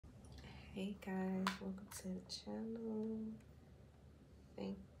Hey guys, welcome to the channel.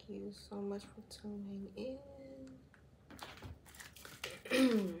 Thank you so much for tuning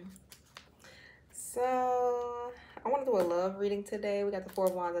in. So I want to do a love reading today. We got the Four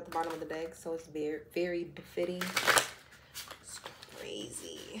of Wands at the bottom of the deck, so it's very befitting. It's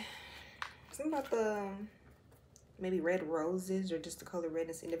crazy. Something about the maybe red roses, or just the color red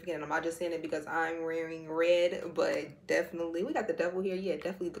is significant. And I'm not just saying it because I'm wearing red, but definitely we got the devil here. Yeah,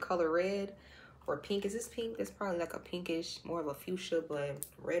 definitely the color red or pink. Is this pink? It's probably like a pinkish, more of a fuchsia, but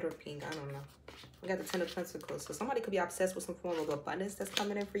red or pink, I don't know. We got the Ten of Pentacles. So somebody could be obsessed with some form of abundance that's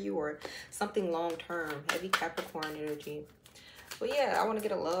coming in for you, or something long term. Heavy Capricorn energy. But yeah, I want to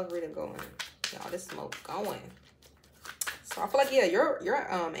get a love reading going. Y'all, this smoke going. So I feel like, yeah,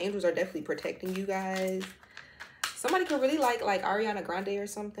 your angels are definitely protecting you guys. Somebody could really like Ariana Grande or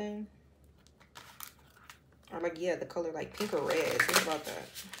something. Or like, yeah, the color like pink or red. Think about that.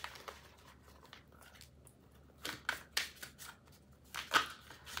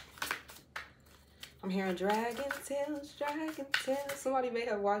 I'm hearing Dragon Tales, Dragon Tales. Somebody may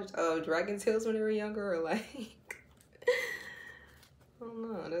have watched Dragon Tales when they were younger, or like, I don't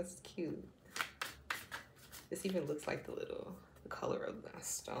know, that's cute. This even looks like the color of the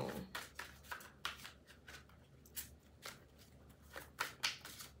stone.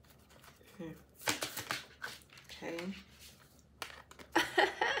 Okay.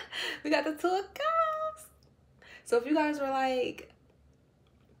 We got the Two of Cups. So if you guys were like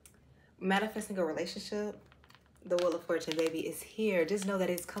manifesting a relationship, the Wheel of Fortune, baby, is here. Just know that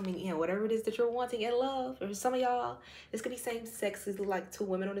it's coming in. Whatever it is that you're wanting in love. Or some of y'all, this could be same sex. It's like two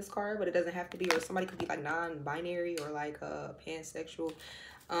women on this card, but it doesn't have to be. Or somebody could be like non-binary or like pansexual.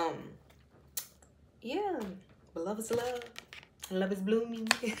 Yeah, but love is love. And love is blooming.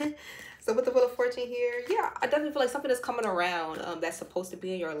 So with the Wheel of Fortune here, yeah, I definitely feel like something is coming around that's supposed to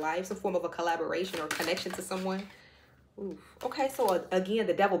be in your life. Some form of a collaboration or connection to someone. Oof. Okay, so again,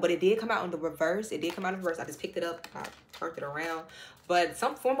 the devil, but it did come out in the reverse. It did come out in reverse. I just picked it up. I turned it around. But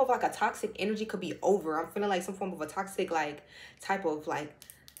some form of like a toxic energy could be over. I'm feeling like some form of a toxic like type of like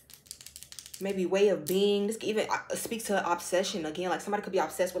maybe way of being. This could even speak to obsession. Again, like somebody could be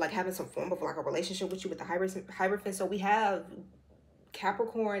obsessed with like having some form of like a relationship with you with the Hierophant. So we have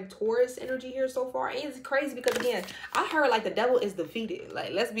Capricorn, Taurus energy here so far. And it's crazy because again, I heard like the devil is defeated.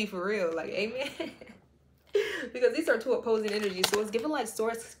 Like, let's be for real. Like, amen. Because these are two opposing energies. So it's given like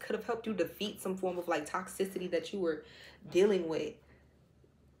Source could have helped you defeat some form of like toxicity that you were dealing with.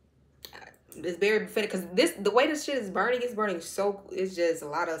 It's very befitting because the way this shit is burning, it's burning so, it's just a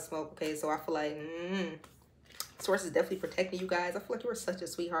lot of smoke. Okay, so I feel like Source is definitely protecting you guys. I feel like you are such a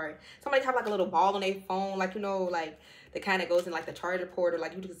sweetheart. Somebody have like a little ball on their phone, like, you know, like the kind that goes in like the charger port, or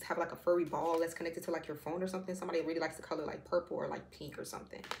like you just have like a furry ball that's connected to like your phone or something. Somebody really likes the color like purple or like pink or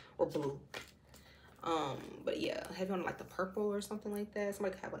something, or blue. But yeah, have you on like the purple or something like that.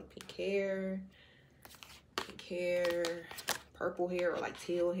 Somebody could have like pink hair, purple hair, or like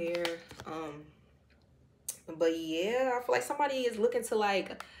teal hair. But yeah, I feel like somebody is looking to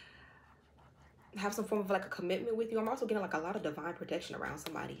like have some form of like a commitment with you. I'm also getting like a lot of divine protection around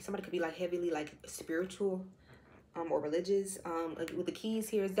somebody. Somebody could be like heavily like spiritual or religious. With the keys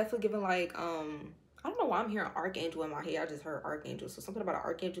here, it's definitely giving like I don't know why I'm hearing archangel in my head. I just heard archangel. So something about an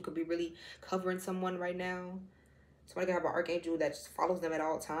archangel could be really covering someone right now. Somebody could have an archangel that just follows them at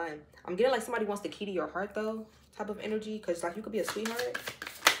all time. I'm getting like somebody wants the key to your heart though, type of energy, because like you could be a sweetheart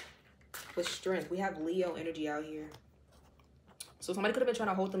with strength. We have Leo energy out here. So somebody could have been trying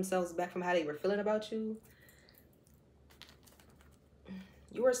to hold themselves back from how they were feeling about you.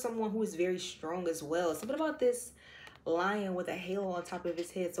 You are someone who is very strong as well. Something about this lion with a halo on top of his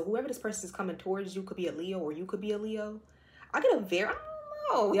head. So whoever this person is coming towards you could be a Leo, or you could be a Leo. I get a very, I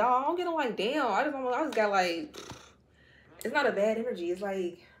don't know, y'all. I'm getting like, damn. I just got like, it's not a bad energy. It's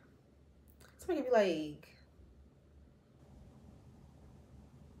like, somebody could be like,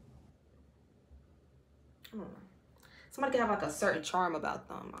 I don't know. Somebody could have like a certain charm about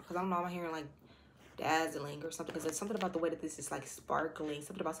them. Because I don't know, I'm hearing like dazzling or something. Because there's something about the way that this is like sparkling.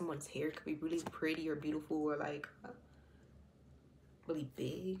 Something about someone's hair could be really pretty or beautiful, or like really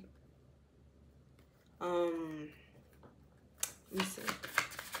big. Let me see.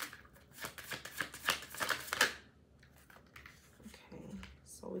 Okay,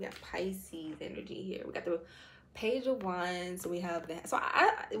 so we got Pisces energy here. We got the Page of Wands. We have that. So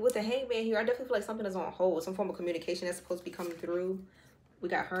I with the Hangman here, I definitely feel like something is on hold. Some form of communication that's supposed to be coming through. We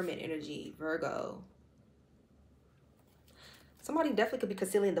got Hermit energy, Virgo. Somebody definitely could be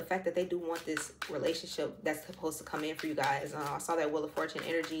concealing the fact that they do want this relationship that's supposed to come in for you guys. I saw that Wheel of Fortune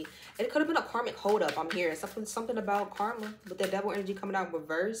energy. And it could have been a karmic holdup. I'm hearing something about karma with the devil energy coming out in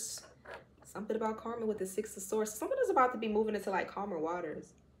reverse. Something about karma with the Six of Swords. Someone is about to be moving into like calmer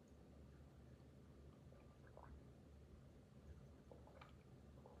waters.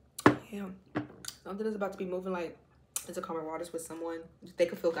 Yeah. Something is about to be moving like into calmer waters with someone. They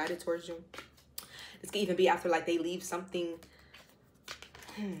could feel guided towards you. This could even be after like they leave something.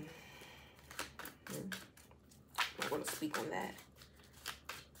 I'm not going to speak on that.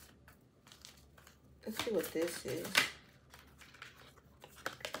 Let's see what this is.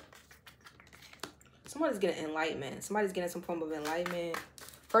 Somebody's getting enlightenment. Somebody's getting some form of enlightenment.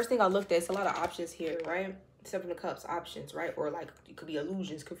 First thing I looked at, it's a lot of options here, right? Seven of Cups, options, right? Or like it could be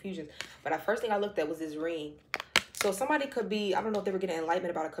illusions, confusions. But the first thing I looked at was this ring. So somebody could be, I don't know if they were getting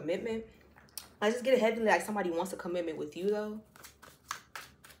enlightenment about a commitment. I just get it heavily like somebody wants a commitment with you though.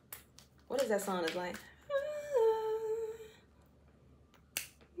 What is that song? It's like,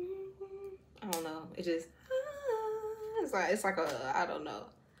 I don't know. It just, it's like a, I don't know.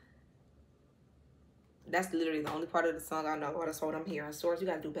 That's literally the only part of the song I know. That's what I'm hearing. Swords, you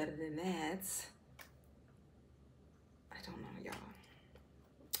gotta do better than that. I don't know, y'all.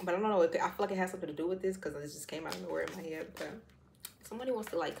 But I don't know. I feel like it has something to do with this because it just came out of nowhere in my head. But somebody wants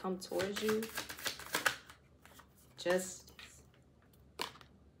to like come towards you. Just.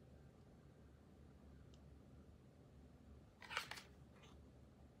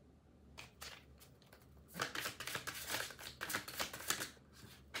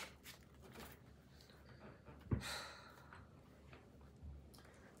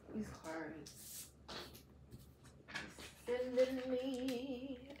 These cards. Sending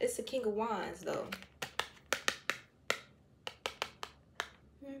me. It's the King of Wands, though.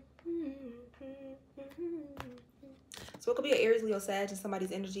 So it could be an Aries, Leo, Sag, and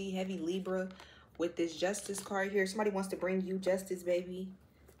somebody's energy, heavy Libra with this Justice card here. Somebody wants to bring you justice, baby.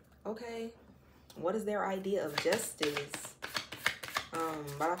 Okay. What is their idea of justice?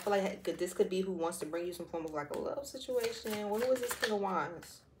 But I feel like this could be who wants to bring you some form of like a love situation. Well, who is this King of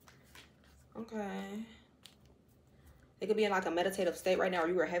Wands? Okay. It could be in like a meditative state right now, or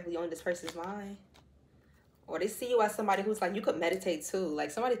you were heavily on this person's mind. Or they see you as somebody who's like, you could meditate too. Like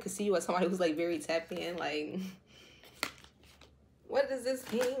somebody could see you as somebody who's like very tapped in. Like, what does this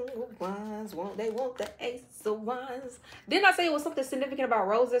King of Wands want? They want the Ace of Wands. Didn't I say it was something significant about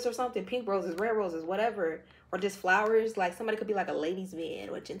roses or something? Pink roses, red roses, whatever. Or just flowers. Like somebody could be like a ladies' man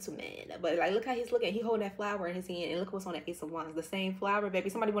or a gentleman. But like, look how he's looking. He holding that flower in his hand. And look what's on the Ace of Wands. The same flower, baby.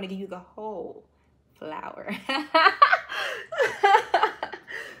 Somebody want to give you the whole flower.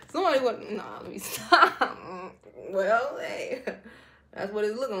 Somebody want, nah, let me stop. Well, hey, that's what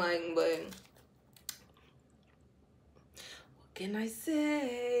it's looking like, but what can I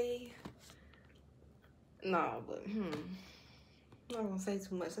say? No, but I'm not gonna say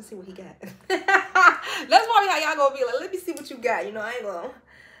too much. Let's see what he got. That's probably how y'all gonna be like, let me see what you got. You know, I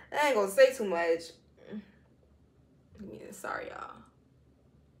ain't gonna say too much. Yeah, sorry, y'all.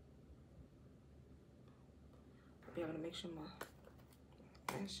 Probably gonna make sure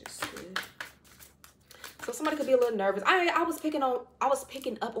that's just good. So somebody could be a little nervous. I was picking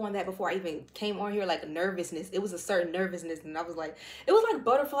up on that before I even came on here, like a nervousness. It was a certain nervousness, and I was like, it was like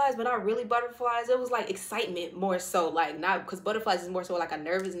butterflies, but not really butterflies. It was like excitement more so, like not because butterflies is more so like a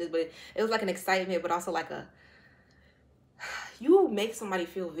nervousness, but it was like an excitement, but also like a, you make somebody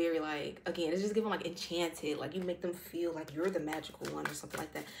feel very like, again, it's just giving like enchanted, like you make them feel like you're the magical one or something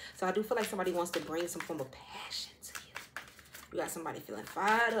like that. So I do feel like somebody wants to bring some form of passion to you. You got somebody feeling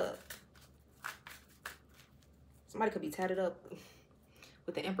fired up. Somebody could be tatted up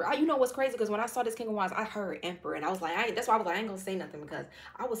with the Emperor. You know what's crazy? Because when I saw this King of Wands, I heard Emperor. And I was like, that's why I was like, I ain't going to say nothing. Because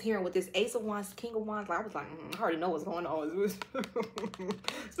I was hearing with this Ace of Wands, King of Wands. Like, I was like, I already know what's going on. Especially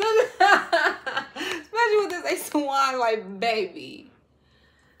with this Ace of Wands, like, baby.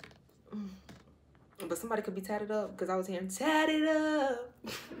 But somebody could be tatted up. Because I was hearing, tatted up.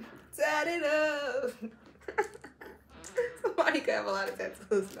 Tatted up. Somebody could have a lot of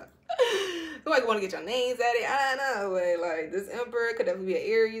tattoos now. Somebody want to get your names at it. I don't know. But like this Emperor could definitely be an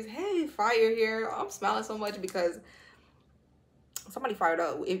Aries. Hey, fire here. I'm smiling so much because somebody fired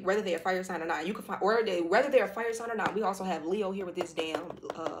up. Whether they're a fire sign or not, you can find, or whether they're a fire sign or not. We also have Leo here with this damn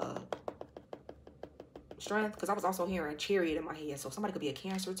strength. Because I was also hearing Chariot in my head. So somebody could be a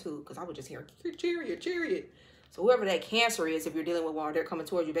Cancer too. Because I was just hearing Chariot. So whoever that Cancer is, if you're dealing with one, they're coming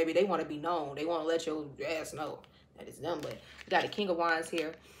towards you, baby. They want to be known. They want to let your ass know that it's them. But we got a King of Wands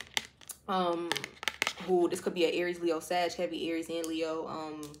here. Who this could be an Aries, Leo, Sag, heavy Aries and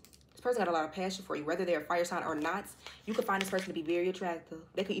Leo. This person got a lot of passion for you, whether they're a fire sign or not. You could find this person to be very attractive.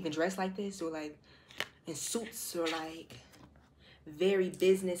 They could even dress like this, or like in suits, or like very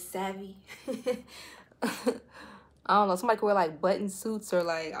business savvy. I don't know. Somebody could wear like button suits or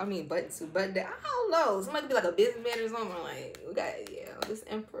like, I mean, button suit, button down. I don't know. Somebody could be like a businessman or something. Like, we got, yeah, this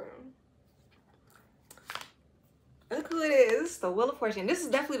emperor. Look who it is. The Wheel of Fortune. This is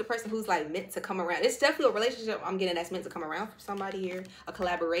definitely the person who's like meant to come around. It's definitely a relationship I'm getting that's meant to come around for somebody here. A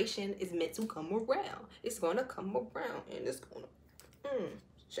collaboration is meant to come around. It's going to come around and it's going to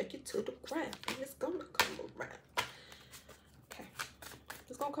shake you to the ground and it's going to come around. Okay.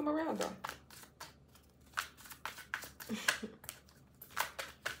 It's going to come around though.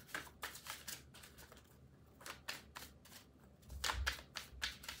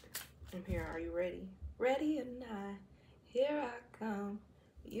 I'm here. Are you ready? Ready or not? Here I come.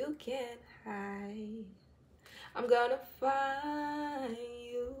 You can't hide. I'm gonna find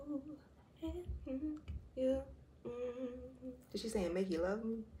you. And you. Did she say make you love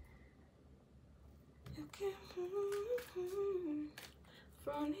me? You can't.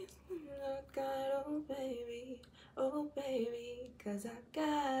 From this I got, oh baby, 'cause I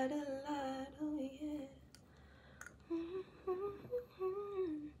got a lot, oh yeah.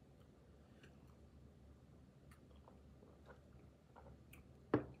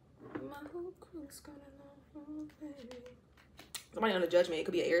 My whole crew's gonna know, oh baby. Somebody on the Judgment, it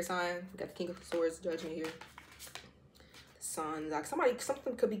could be an air sign. We got the King of Swords Judgment here. The Sun, like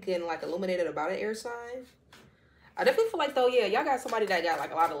something could be getting like illuminated about an air sign. I definitely feel like though, yeah, y'all got somebody that got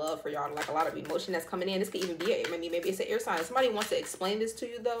like a lot of love for y'all, like a lot of emotion that's coming in. This could even be maybe it's an air sign. Somebody wants to explain this to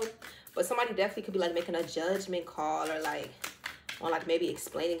you though, but somebody definitely could be like making a judgment call or like on like maybe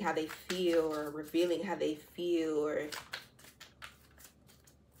explaining how they feel or revealing how they feel or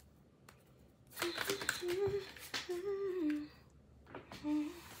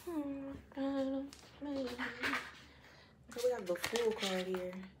we got the Fool card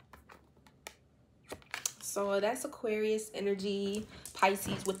here. So that's Aquarius energy,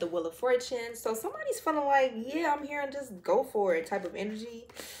 Pisces with the Wheel of Fortune. So somebody's feeling like, yeah, I'm here and just go for it type of energy.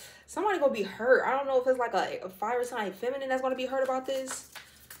 Somebody gonna be hurt. I don't know if it's like a fire sign feminine that's gonna be hurt about this.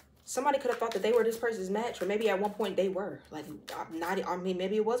 Somebody could have thought that they were this person's match, or maybe at one point they were. Like, I mean,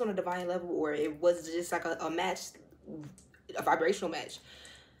 maybe it was on a divine level, or it was just like a match, a vibrational match,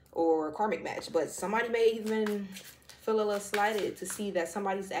 or a karmic match. But somebody may even feel a little slighted to see that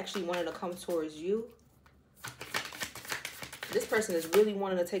somebody's actually wanting to come towards you. This person is really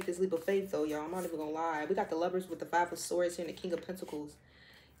wanting to take this leap of faith, though, y'all. I'm not even gonna lie. We got the Lovers with the Five of Swords here and the King of Pentacles.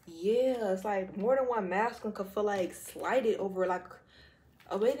 Yeah, it's like more than one masculine could feel like slighted over like,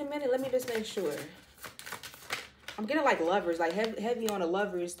 oh, wait a minute, let me just make sure. I'm getting like lovers, like heavy on the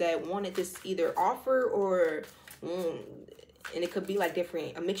lovers that wanted this either offer or, and it could be like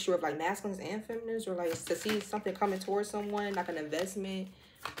different, a mixture of like masculines and feminines, or like to see something coming towards someone, like an investment.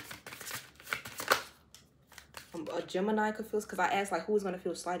 A Gemini could feel, because I asked like who's gonna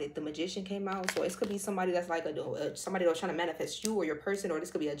feel slighted. The Magician came out, so it could be somebody that's like somebody that's trying to manifest you or your person, or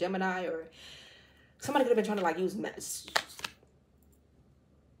this could be a Gemini, or somebody could have been trying to like use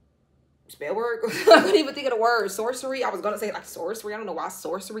spell work. I couldn't even think of the word sorcery. I was gonna say like sorcery. I don't know why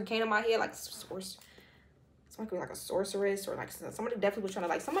sorcery came in my head, like somebody could be like a sorceress, or like somebody definitely was trying to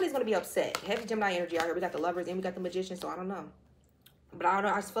like, somebody's gonna be upset. Heavy Gemini energy out here. We got the Lovers and we got the Magician, so I don't know. But I don't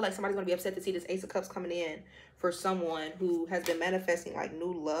know, I just feel like somebody's going to be upset to see this Ace of Cups coming in for someone who has been manifesting like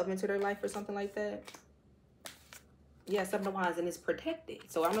new love into their life or something like that. Yeah, Seven of Wands, and it's protected.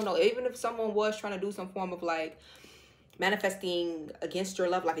 So I don't know, even if someone was trying to do some form of like manifesting against your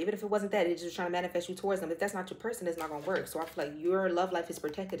love life, even if it wasn't that, it's just trying to manifest you towards them. If that's not your person, it's not going to work. So I feel like your love life is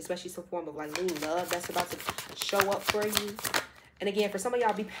protected, especially some form of like new love that's about to show up for you. And again, for some of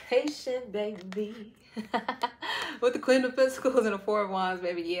y'all, be patient, baby. With the Queen of Pentacles and the Four of Wands,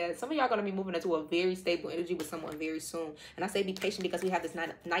 baby, yeah. Some of y'all going to be moving into a very stable energy with someone very soon. And I say be patient because we have this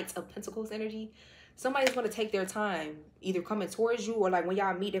Knights of Pentacles energy. Somebody's going to take their time, either coming towards you or like when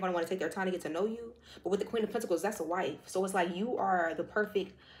y'all meet, they're going to want to take their time to get to know you. But with the Queen of Pentacles, that's a wife. So it's like you are the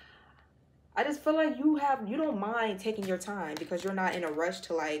perfect... I just feel like you don't mind taking your time because you're not in a rush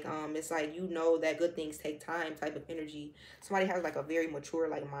to like, it's like, you know that good things take time type of energy. Somebody has like a very mature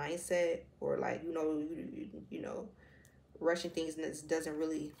like mindset, or like, you know, rushing things doesn't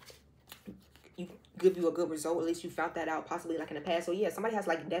really give you a good result. At least you found that out possibly like in the past. So yeah, somebody has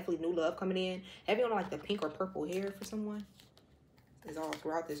like definitely new love coming in. Heavy on like the pink or purple hair for someone. It's all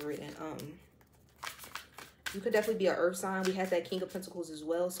throughout this written. You could definitely be an earth sign. We had that King of Pentacles as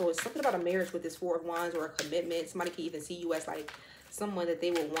well. So it's something about a marriage with this Four of Wands, or a commitment. Somebody could even see you as like someone that they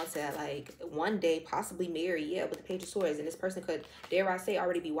would want to like one day possibly marry. Yeah, with the Page of Swords. And this person could, dare I say,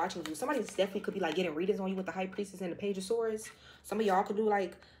 already be watching you. Somebody definitely could be like getting readings on you with the High Priestess and the Page of Swords. Some of y'all could do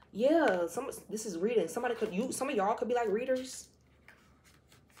like, yeah, this is reading. Some of y'all could be like readers.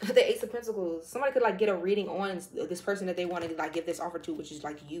 The Ace of Pentacles. Somebody could like get a reading on this person that they want to like give this offer to, which is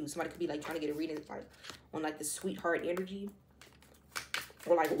like you. Somebody could be like trying to get a reading like on like the sweetheart energy,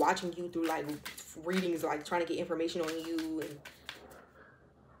 or like watching you through like readings, like trying to get information on you. And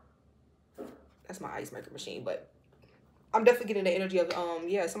that's my ice maker machine. But I'm definitely getting the energy of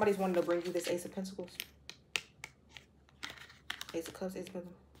yeah, somebody's wanting to bring you this Ace of Pentacles, Ace of Cups, Ace of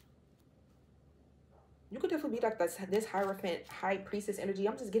Pentacles. You could definitely be like this Hierophant, High Priestess energy.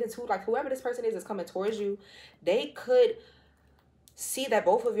 I'm just getting to like whoever this person is that's coming towards you. They could see that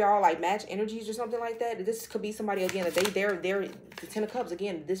both of y'all like match energies or something like that. This could be somebody again that they're the Ten of Cups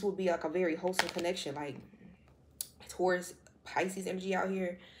again. This would be like a very wholesome connection, like Taurus, Pisces energy out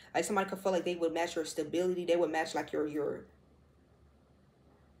here. Like somebody could feel like they would match your stability. They would match like your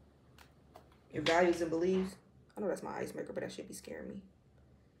values and beliefs. I know that's my ice maker, but that should be scaring me.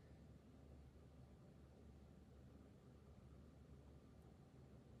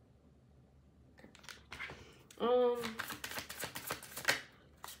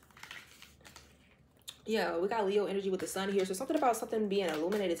 Yeah, we got Leo energy with the sun here. So something about something being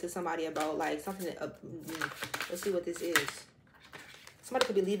illuminated to somebody about like something that, let's see what this is. Somebody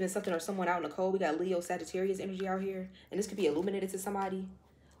could be leaving something or someone out in the cold. We got Leo, Sagittarius energy out here. And this could be illuminated to somebody.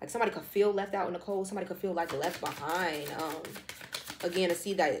 Like somebody could feel left out in the cold. Somebody could feel like left behind. Again, to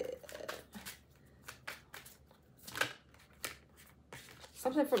see that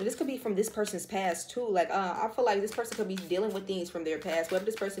something from this could be from this person's past too. Like I feel like this person could be dealing with things from their past. Whoever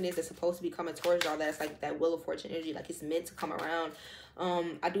this person is that's supposed to be coming towards y'all, that's like that Wheel of Fortune energy, like it's meant to come around.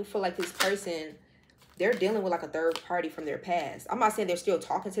 I do feel like this person, they're dealing with like a third party from their past. I'm not saying they're still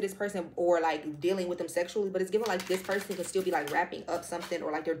talking to this person or like dealing with them sexually, but it's given like this person could still be like wrapping up something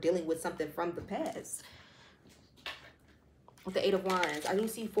or like they're dealing with something from the past. With the Eight of Wands, I do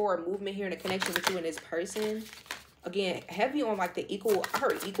see forward movement here in a connection with you and this person. Again, heavy on like the equal, I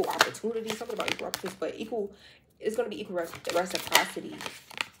heard equal opportunity, something about equal opportunity, but equal, it's going to be equal reciprocity.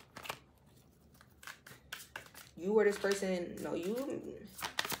 You or this person, no, you.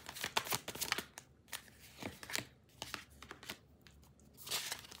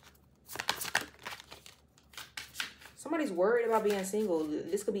 Somebody's worried about being single.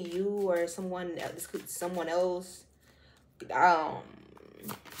 This could be you or someone, this could be someone else.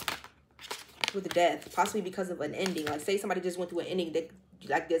 With the death, possibly because of an ending. Like say somebody just went through an ending, they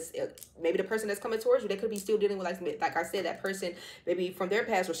like this, maybe the person that's coming towards you, they could be still dealing with like I said, that person maybe from their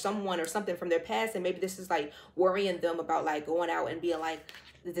past or someone or something from their past, and maybe this is like worrying them about like going out and being like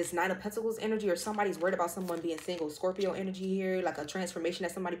this Nine of Pentacles energy, or somebody's worried about someone being single. Scorpio energy here, like a transformation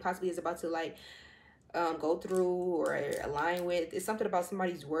that somebody possibly is about to like go through or align with. It's something about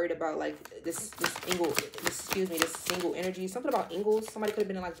somebody's worried about like this single energy. Something about Ingalls. Somebody could have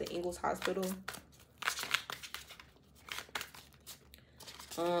been in like the Ingalls hospital.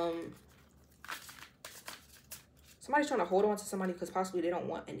 Somebody's trying to hold on to somebody because possibly they don't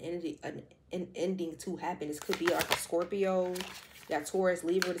want an ending to happen. This could be like a Scorpio. Yeah, Taurus,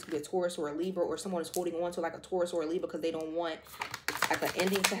 Libra. This could be a Taurus or a Libra, or someone is holding on to like a Taurus or a Libra because they don't want like an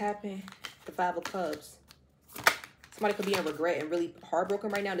ending to happen. The Five of Cups. Somebody could be in regret and really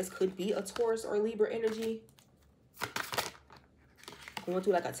heartbroken right now. This could be a Taurus or Libra energy. Going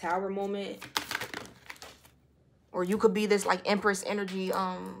through like a tower moment. Or you could be this like Empress energy.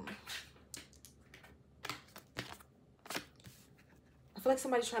 I feel like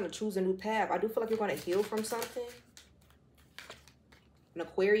somebody's trying to choose a new path. I do feel like you're going to heal from something. An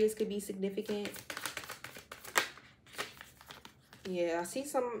Aquarius could be significant. Yeah, I see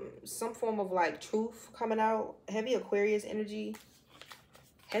some form of like truth coming out. Heavy Aquarius energy.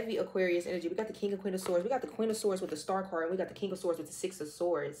 Heavy Aquarius energy. We got the King and Queen of Swords. We got the Queen of Swords with the Star card. And we got the King of Swords with the Six of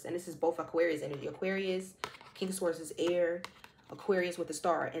Swords. And this is both Aquarius energy. Aquarius, King of Swords is air. Aquarius with the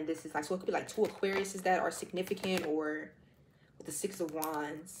Star. And this is like, so it could be like two Aquariuses that are significant, or with the Six of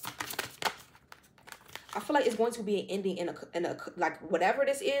Wands. I feel like it's going to be an ending in a like whatever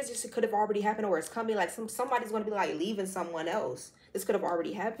this is. This could have already happened, or it's coming. Like somebody's going to be like leaving someone else. This could have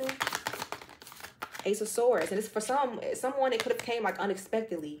already happened. Ace of Swords, and it's for someone it could have came like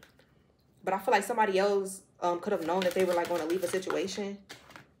unexpectedly. But I feel like somebody else could have known that they were like going to leave a situation.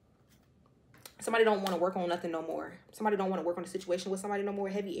 Somebody don't want to work on nothing no more. Somebody don't want to work on a situation with somebody no more.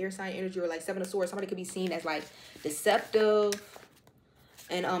 Heavy air sign energy, or like Seven of Swords. Somebody could be seen as like deceptive.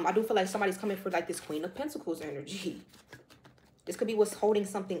 And I do feel like somebody's coming for like this Queen of Pentacles energy. This could be what's holding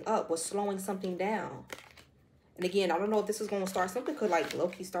something up, what's slowing something down. And again, I don't know if this is going to start. Something could like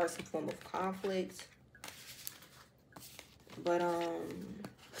low-key start some form of conflict. But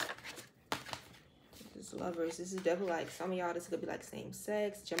this is Lovers. This is definitely like some of y'all. This could be like same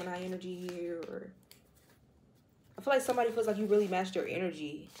sex, Gemini energy here, or I feel like somebody feels like you really matched their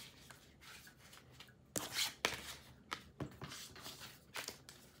energy.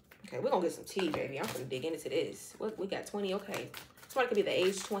 Okay, we're gonna get some tea, baby. I'm gonna dig into this. What we got? 20. Okay, somebody could be the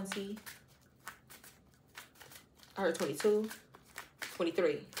age 20. I heard 22,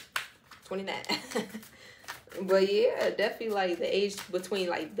 23, 29. But yeah, definitely like the age between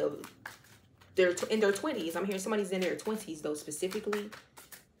like they're in their 20s. I'm hearing somebody's in their 20s though, specifically.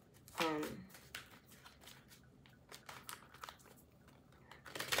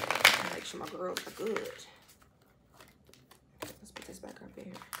 Make sure my girls are good. Let's put this back up here.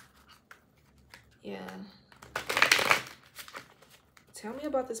 Yeah. Tell me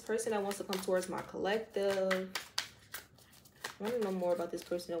about this person that wants to come towards my collective. I want to know more about this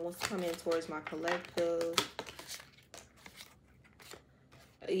person that wants to come in towards my collective.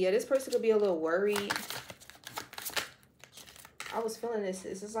 Yeah, this person could be a little worried. I was feeling this.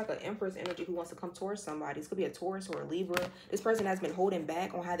 This is like an Empress energy who wants to come towards somebody. This could be a Taurus or a Libra. This person has been holding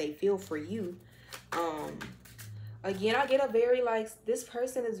back on how they feel for you. Again, I get a very like, this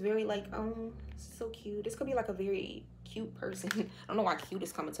person is very like, so cute. This could be like a very cute person. I don't know why cute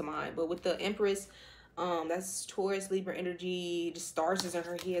is coming to mind, but with the Empress, that's Taurus, Libra energy, just stars is in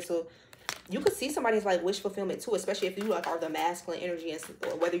her head. So you could see somebody's like wish fulfillment too, especially if you like are the masculine energy, and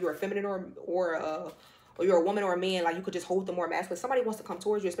or whether you're a feminine or you're a woman or a man, like you could just hold the more masculine. Somebody wants to come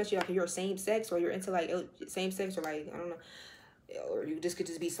towards you, especially like if you're same sex or you're into like same sex or like, I don't know, or you just could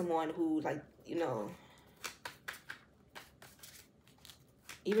just be someone who like, you know,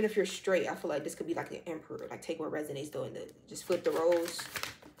 even if you're straight, I feel like this could be like an emperor, like take what resonates though, and just flip the roles.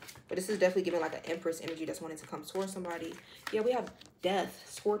 But this is definitely giving like an Empress energy that's wanting to come towards somebody. Yeah, we have death,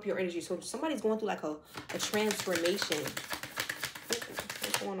 Scorpio energy. So somebody's going through like a transformation.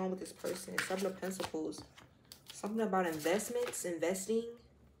 What's going on with this person? Seven of Pentacles. Something about investments, investing.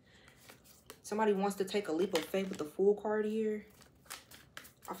 Somebody wants to take a leap of faith with the Fool card here.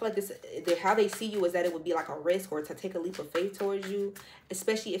 I feel like this, how they see you is that it would be like a risk or to take a leap of faith towards you,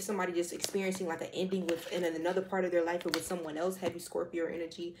 especially if somebody just experiencing like an ending in another part of their life or with someone else. Heavy Scorpio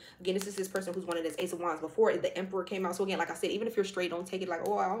energy. Again, this is this person who's wanted this Ace of Wands before the Emperor came out. So again, like I said, even if you're straight, don't take it like,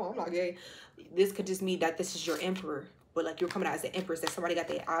 oh, I'm not gay. This could just mean that this is your Emperor, but like you're coming out as the Empress, that somebody got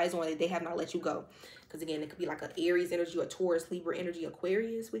their eyes on it. They have not let you go. Because again, it could be like an Aries energy, a Taurus, Libra energy,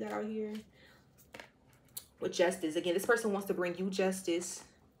 Aquarius we got out here. With justice. Again, this person wants to bring you justice.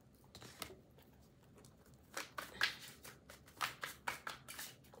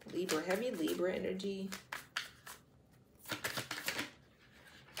 Libra, heavy Libra energy.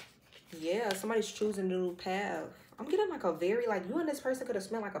 Yeah, somebody's choosing a new path. I'm getting like a very, like, you and this person could have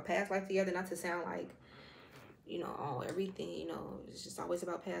spent like a past life together, not to sound like, you know, oh, everything, you know, it's just always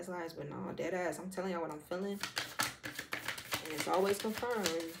about past lives, but no, dead ass. I'm telling y'all what I'm feeling. And it's always confirmed.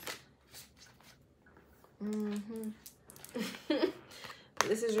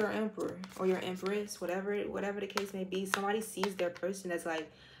 This is your Emperor or your Empress, whatever the case may be. Somebody sees their person as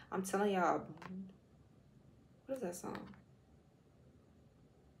like, I'm telling y'all, what is that song?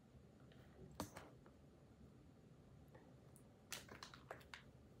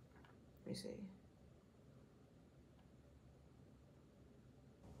 Let me see.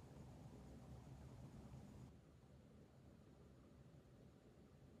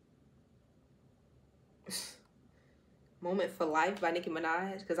 Moment for Life by Nicki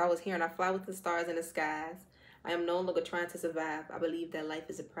Minaj, because I was hearing I fly with the stars in the skies. I am no longer trying to survive. I believe that life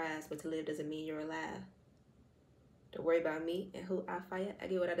is a prize, but to live doesn't mean you're alive. Don't worry about me and who I fight. I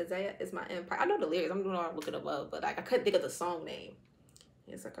get what I desire. It's my empire. I know the lyrics. I'm doing all looking above, but like I couldn't think of the song name.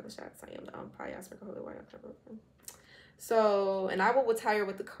 Yes, I cut the shots. I am the umpire. I sprinkle holy water. So, and I will retire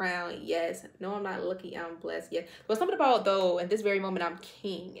with the crown. Yes. No, I'm not lucky. I'm blessed. Yes. But something about, though, in this very moment, I'm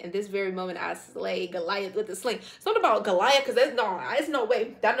king. In this very moment, I slay Goliath with the sling. Something about Goliath, because there's no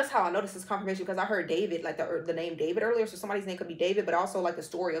way. That's how I know this is confirmation, because I heard David, like the name David earlier. So somebody's name could be David, but also like the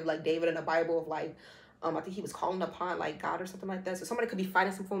story of like David in the Bible of like, I think he was calling upon like God or something like that. So somebody could be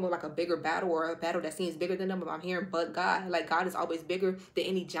fighting some form of like a bigger battle or a battle that seems bigger than them. But I'm hearing, but God, like God is always bigger than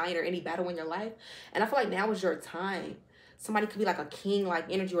any giant or any battle in your life. And I feel like now is your time. Somebody could be like a king-like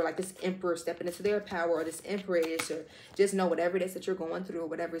energy or like this emperor stepping into their power, or this empress, or just know whatever it is that you're going through or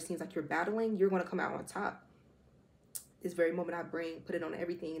whatever it seems like you're battling, you're going to come out on top. This very moment I put it on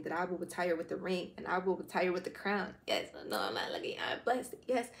everything, that I will retire with the ring and I will retire with the crown. Yes, no, I'm not lucky. I'm blessed.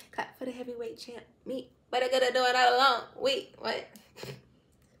 Yes, clap for the heavyweight champ. Me. But I gotta do it all alone. Wait, what?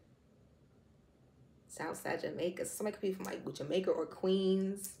 Southside Jamaica. Somebody could be from like Jamaica or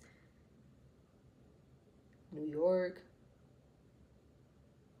Queens, New York.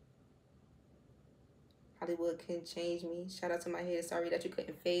 Hollywood couldn't change me. Shout out to my head. Sorry that you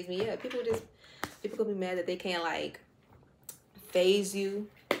couldn't phase me. Yeah, people just People could be mad that they can't like phase you.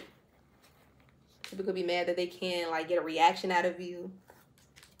 People could be mad that they can't like get a reaction out of you.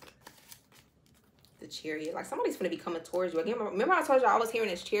 The Chariot, like somebody's gonna be coming towards you again. Remember I told you I was hearing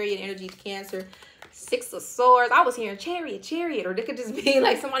this Chariot energy, Cancer, 6 of Swords. I was hearing Chariot, or they could just be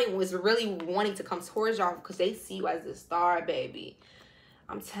like somebody was really wanting to come towards y'all because they see you as the star, baby.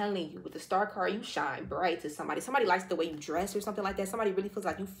 I'm telling you, with the star card, you shine bright to somebody. Somebody likes the way you dress or something like that. Somebody really feels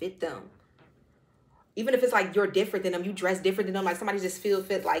like you fit them. Even if it's like you're different than them, you dress different than them. Like somebody just feels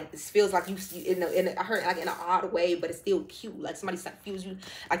like you I heard like in an odd way, but it's still cute. Like somebody feels you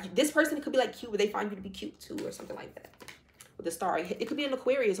like this person could be like cute, but they find you to be cute too, or something like that. With the star, it could be an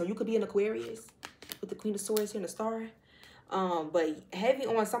Aquarius, or you could be an Aquarius with the Queen of Swords here and the star. But heavy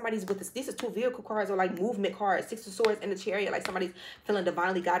on somebody's with this. These are 2 vehicle cards or like movement cards. 6 of Swords and the Chariot. Like somebody's feeling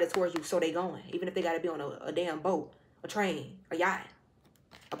divinely guided towards you, so they going. Even if they got to be on a damn boat, a train, a yacht,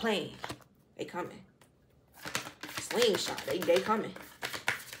 a plane, they coming. Slingshot, they coming.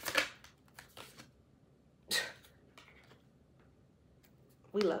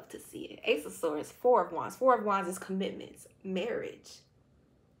 We love to see it. Ace of Swords, 4 of Wands. 4 of Wands is commitments, marriage,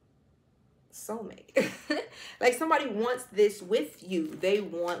 soulmate. Like somebody wants this with you. They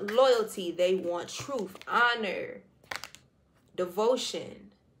want loyalty. They want truth, honor, devotion.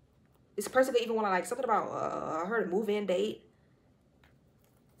 This person could even want to like something about I heard a move-in date.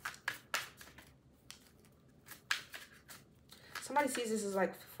 Somebody sees this as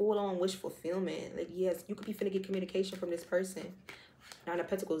like full-on wish fulfillment. Like, yes, you could be finna get communication from this person. 9 of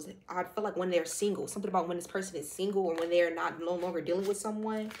Pentacles, I feel like when they're single, something about when this person is single or when they're no longer dealing with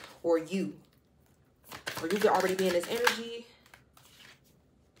someone, or you could already be in this energy.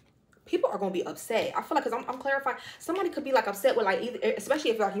 People are going to be upset. I feel like, because I'm clarifying, somebody could be like upset with like, either,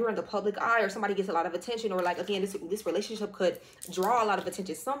 especially if like you're in the public eye or somebody gets a lot of attention, or like, again, this relationship could draw a lot of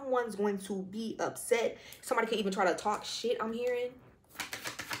attention. Someone's going to be upset. Somebody could even try to talk shit, I'm hearing.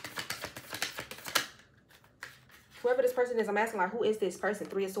 Whoever this person is, I'm asking like, who is this person?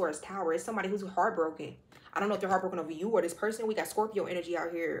 3 of Swords, Tower. It's somebody who's heartbroken. I don't know if they're heartbroken over you or this person. We got Scorpio energy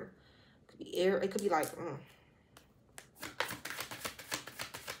out here. It could be air. It could be like,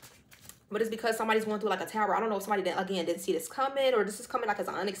 But it's because somebody's going through like a tower. I don't know if somebody, again, didn't see this coming, or this is coming like as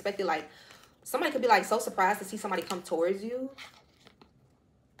an unexpected, like somebody could be like so surprised to see somebody come towards you.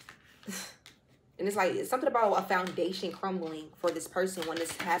 And it's like, it's something about a foundation crumbling for this person when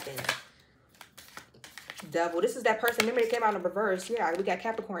this happens. Devil, this is that person. Remember, it came out in reverse. Yeah, we got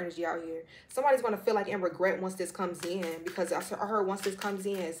Capricorn energy out here. Somebody's going to feel like in regret once this comes in, because I heard once this comes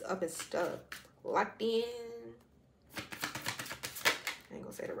in, it's up and stuck. Locked in. I ain't going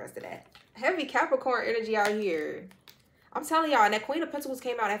to say the rest of that. Heavy Capricorn energy out here. I'm telling y'all, and that Queen of Pentacles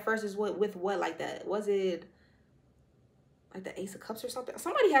came out at first is with what like that? Was it like the Ace of Cups or something?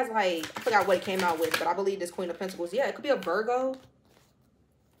 Somebody has like, I forgot what it came out with, but I believe this Queen of Pentacles. Yeah, it could be a Virgo.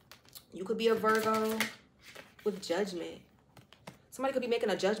 You could be a Virgo with Judgment. Somebody could be making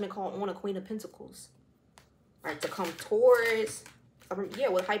a judgment call on a Queen of Pentacles. Right, to come towards, yeah,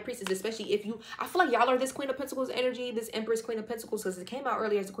 with High Priestess, especially if you, I feel like y'all are this Queen of Pentacles energy, this Empress Queen of Pentacles, because it came out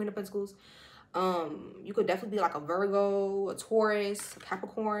earlier as the Queen of Pentacles. You could definitely be like a Virgo, a Taurus, a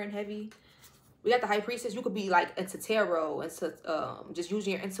Capricorn heavy. We got the High Priestess. You could be like into tarot, into just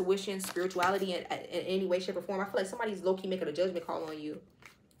using your intuition, spirituality in any way, shape, or form. I feel like somebody's low-key making a judgment call on you.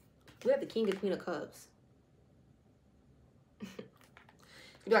 We have the King and Queen of Cups. You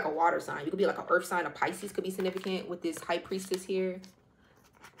could be like a water sign. You could be like an earth sign. A Pisces could be significant with this High Priestess here.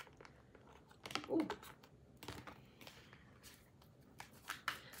 Ooh.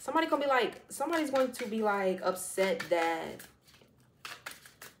 Somebody's going to be like upset that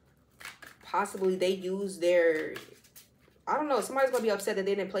possibly they use their, I don't know, somebody's going to be upset that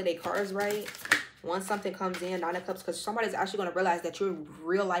they didn't play their cards right. Once something comes in, 9 of Cups, because somebody's actually going to realize that you're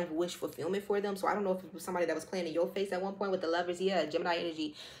real life wish fulfillment for them. So I don't know if it was somebody that was playing in your face at one point with the lovers. Yeah, Gemini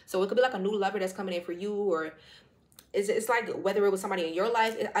energy. So it could be like a new lover that's coming in for you, or it's like whether it was somebody in your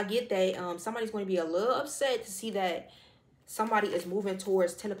life. I get that somebody's going to be a little upset to see that somebody is moving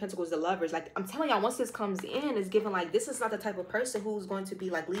towards 10 of Pentacles, the lovers. Like, I'm telling y'all, once this comes in, it's given like, this is not the type of person who's going to be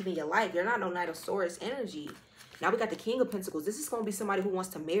like leaving your life. You're not no Knight of Swords energy. Now we got the King of Pentacles. This is going to be somebody who wants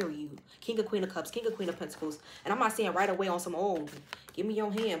to marry you. King of Queen of Cups, King of Queen of Pentacles. And I'm not saying right away on some, oh, give me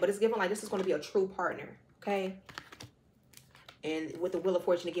your hand. But it's given like this is going to be a true partner. Okay? And with the Wheel of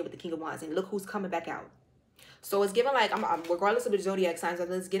Fortune again with the King of Wands. And look who's coming back out. So it's given like, I'm regardless of the zodiac signs,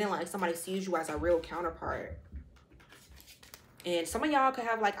 it's getting like somebody sees you as a real counterpart. And some of y'all could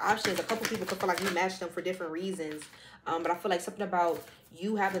have like options. A couple people could feel like you match them for different reasons. But I feel like something about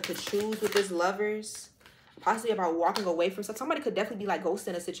you having to choose with this lovers. Possibly about walking away from stuff. Somebody could definitely be like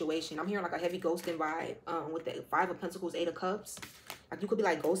ghosting a situation. I'm hearing like a heavy ghosting vibe with the 5 of Pentacles, 8 of Cups. Like you could be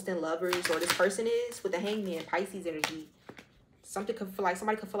like ghosting lovers, or this person is with the Hangman, Pisces energy. Something could feel like,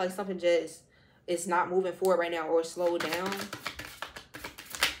 somebody could feel like something just is not moving forward right now, or slow down.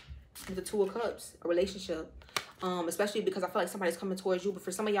 With the 2 of Cups, a relationship. Especially because I feel like somebody's coming towards you. But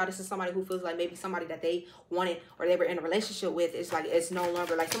for some of y'all, this is somebody who feels like maybe somebody that they wanted or they were in a relationship with. It's like it's no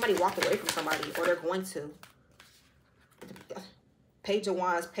longer, like somebody walked away from somebody, or they're going to. Page of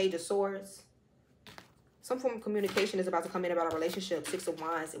Wands, Page of Swords. Some form of communication is about to come in about a relationship. 6 of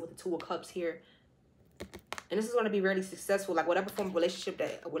Wands with the 2 of Cups here. And this is going to be really successful. Like whatever form of relationship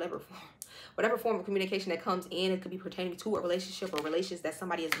that, whatever form of communication that comes in, it could be pertaining to a relationship or relations that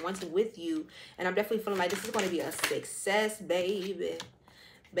somebody is wanting with you. And I'm definitely feeling like this is going to be a success, baby.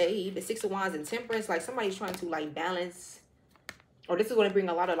 Babe, 6 of Wands and Temperance. Like somebody's trying to like balance, or this is going to bring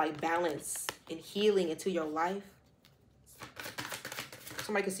a lot of like balance and healing into your life.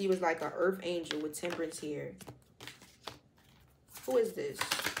 Somebody could see you as like an earth angel with Temperance here. Who is this?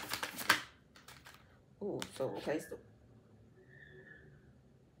 Oh, so okay, so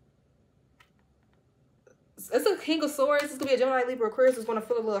it's a King of Swords. It's gonna be a Gemini, Libra, Aquarius is gonna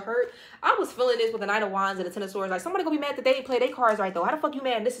feel a little hurt. I was feeling this with the Knight of Wands and the Ten of Swords. Like somebody gonna be mad that they didn't play their cards right though. How the fuck you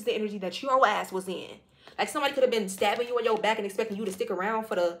mad? And this is the energy that your ass was in. Like somebody could have been stabbing you in your back and expecting you to stick around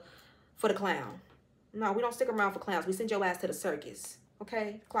for the clown. No, we don't stick around for clowns. We send your ass to the circus.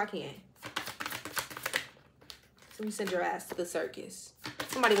 Okay, clock in. So we send your ass to the circus.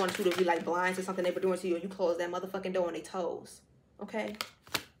 Somebody wants you to be like blind to something they were doing to you, and you close that motherfucking door on their toes. Okay?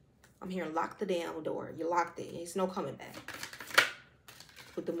 I'm hearing lock the damn door. You locked it. There's no coming back.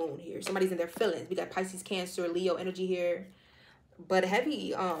 With the moon here. Somebody's in their feelings. We got Pisces, Cancer, Leo energy here. But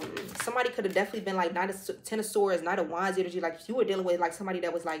heavy, somebody could have definitely been like Ten of Swords, Knight of Wands energy. Like if you were dealing with like somebody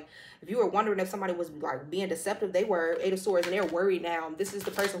that was like, if you were wondering if somebody was like being deceptive, they were 8 of Swords and they're worried now. This is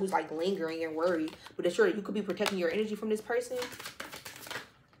the person who's like lingering and worried. But sure, you could be protecting your energy from this person.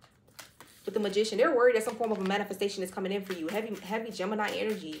 With the Magician, they're worried that some form of a manifestation is coming in for you. Heavy Gemini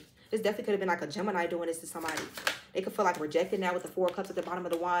energy. This definitely could have been like a Gemini doing this to somebody. They could feel like rejected now with the 4 of Cups at the bottom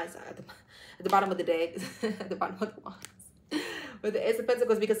of the Wands, at the bottom of the deck, at the bottom of the Wands. With the Ace of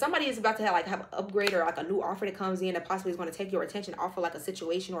Pentacles, because somebody is about to have an upgrade or like a new offer that comes in that possibly is going to take your attention off of like a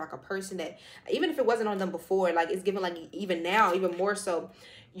situation or like a person that, even if it wasn't on them before, like it's given like even now, even more so,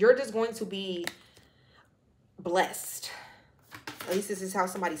 you're just going to be blessed. At least this is how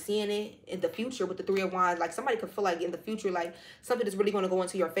somebody's seeing it in the future with the 3 of Wands. Like somebody could feel like in the future, like something is really going to go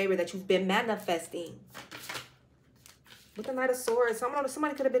into your favor that you've been manifesting. With the Knight of Swords,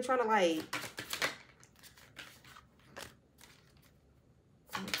 somebody could have been trying to like,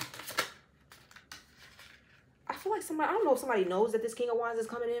 I feel like somebody, I don't know if somebody knows that this King of Wands is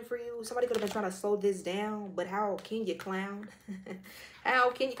coming in for you. Somebody could have been trying to slow this down, but how can you, clown?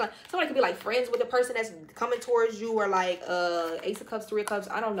 How can you, clown? Somebody could be like friends with the person that's coming towards you, or like Ace of Cups, 3 of Cups.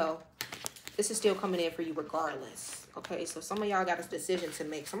 I don't know. This is still coming in for you regardless. Okay, so some of y'all got a decision to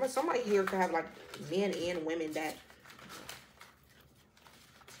make. Somebody here could have like men and women that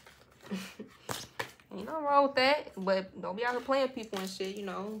ain't nothing wrong with that, but don't be out here playing people and shit, you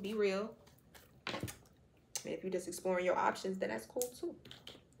know, be real. And if you're just exploring your options, then that's cool too.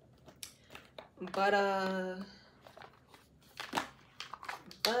 But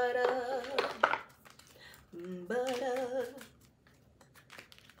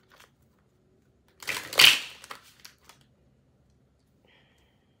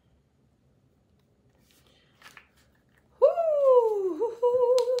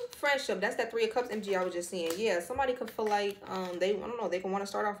friendship, that's that 3 of Cups energy I was just seeing. Yeah, somebody could feel like they, I don't know, they can want to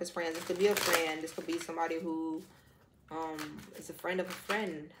start off as friends. This could be a friend. This could be somebody who is a friend of a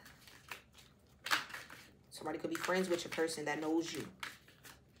friend. Somebody could be friends with your person that knows you.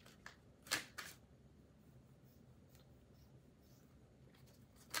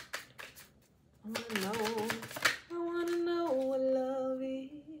 I wanna know what love is.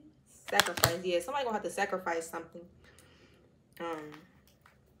 Sacrifice, yeah, somebody gonna have to sacrifice something.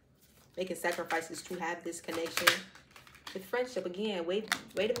 Making sacrifices to have this connection. With friendship, again, wait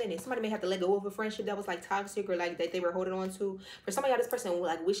a minute. Somebody may have to let go of a friendship that was like toxic or like that they were holding on to. For some of y'all, this person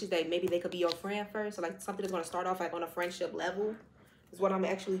like wishes that maybe they could be your friend first. So like something that's going to start off like on a friendship level is what I'm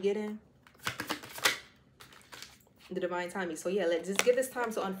actually getting. The divine timing. So yeah, let's just give this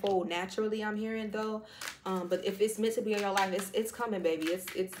time to unfold naturally, I'm hearing though. But if it's meant to be in your life, it's coming, baby. It's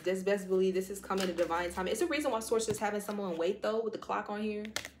just best believe this is coming, the divine timing. It's a reason why Source is having someone wait though with the clock on here.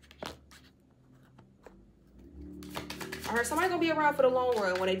 I heard somebody gonna be around for the long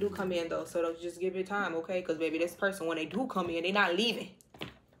run when they do come in though, so just give it time, okay? Because baby, this person, when they do come in, they not leaving.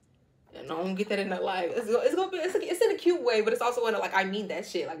 And I don't get that in their life. It's gonna be, it's in a cute way, but it's also in a, like, I mean that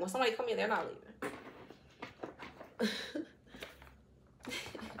shit. Like, when somebody come in, they're not leaving.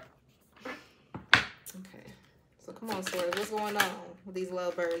 Okay. So come on, Swords. What's going on with these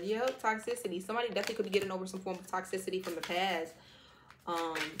lovebirds? Yep, toxicity. Somebody definitely could be getting over some form of toxicity from the past.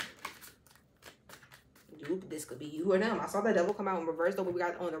 This could be you or them. I saw that devil come out in reverse, though, but we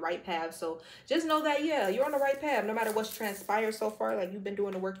got on the right path. So just know that, yeah, you're on the right path. No matter what's transpired so far, like, you've been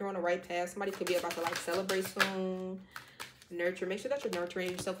doing the work, you're on the right path. Somebody could be about to, like, celebrate soon. Nurture. Make sure that you're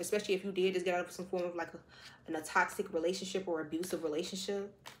nurturing yourself, especially if you did just get out of some form of, like, a toxic relationship or abusive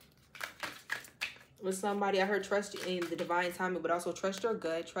relationship with somebody. I heard trust in the divine timing, but also trust your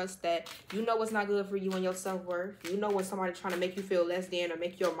gut. Trust that you know what's not good for you and your self-worth. You know when somebody's trying to make you feel less than or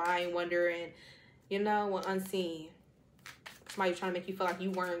make your mind wonder, and you know when unseen. Somebody trying to make you feel like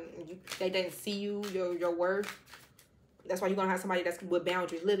they didn't see you, your worth. That's why you're gonna have somebody that's with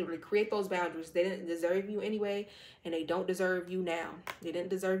boundaries. Literally create those boundaries. They didn't deserve you anyway, and they don't deserve you now. They didn't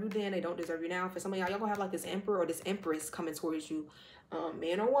deserve you then, they don't deserve you now. For some of y'all gonna have like this emperor or this empress coming towards you,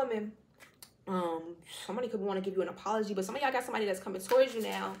 man or woman. Somebody could want to give you an apology, but some of y'all got somebody that's coming towards you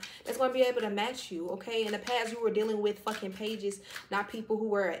now that's going to be able to match you. Okay, in the past you were dealing with fucking pages, not people who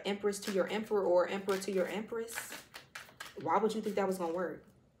were an empress to your emperor or emperor to your empress. Why would you think that was going to work?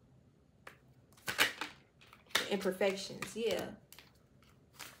 Imperfections, yeah.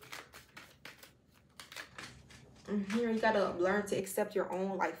 Here you gotta learn to accept your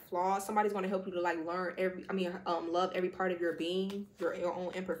own like flaws. Somebody's gonna help you to like learn love every part of your being, your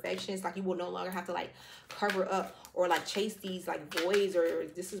own imperfections. Like, you will no longer have to like cover up or like chase these like voids, or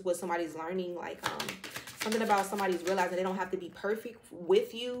this is what somebody's learning. Like something about somebody's realizing they don't have to be perfect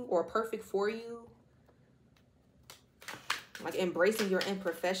with you or perfect for you. Like embracing your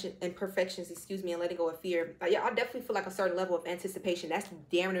imperfections, excuse me, and letting go of fear. Yeah, I definitely feel like a certain level of anticipation. That's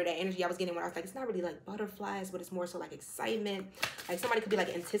damn near that energy I was getting when I was like, it's not really like butterflies, but it's more so like excitement. Like somebody could be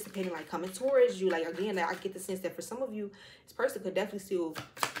like anticipating like coming towards you. Like, again, I get the sense that for some of you, this person could definitely still,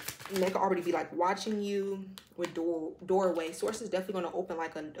 they could already be like watching you with doorway. Source is definitely going to open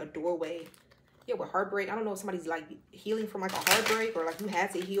like a doorway. Yeah, with heartbreak. I don't know if somebody's like healing from like a heartbreak, or like you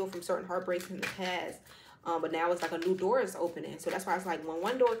had to heal from certain heartbreaks in the past. But now it's like a new door is opening. So that's why it's like when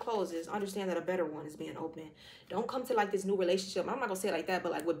one door closes, understand that a better one is being opened. Don't come to like this new relationship. I'm not going to say it like that,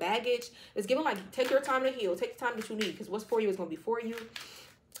 but like with baggage, it's given like take your time to heal. Take the time that you need, because what's for you is going to be for you.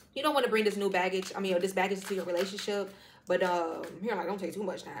 You don't want to bring this new baggage, or this baggage to your relationship. But here, like, don't take too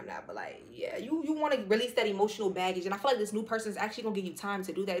much time now. But like, yeah, you want to release that emotional baggage. And I feel like this new person is actually going to give you time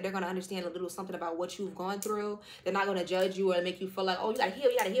to do that. They're going to understand a little something about what you've gone through. They're not going to judge you or make you feel like, oh, you got to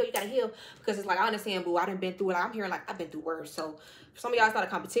heal, you got to heal, you got to heal. Because it's like, I understand, boo, I done been through it. I'm hearing like, I've been through worse. So for some of y'all, it's not a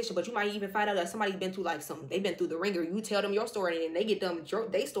competition, but you might even find out that somebody's been through like something. They've been through the ringer. You tell them your story, and they get them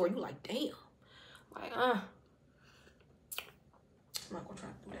their story. You like, damn. Like, I'm not going to try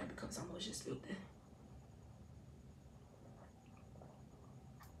to do that because I know it's just stupid.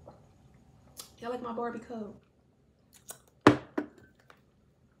 Y'all like my Barbie coat?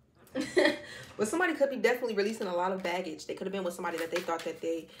 But somebody could be definitely releasing a lot of baggage. They could have been with somebody that they thought that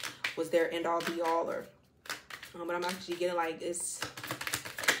they was their end all be all, or but I'm actually getting like it's,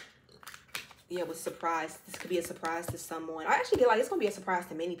 yeah, with surprise. This could be a surprise to someone. I actually get like it's gonna be a surprise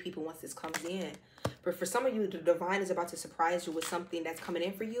to many people once this comes in. But for some of you, the divine is about to surprise you with something that's coming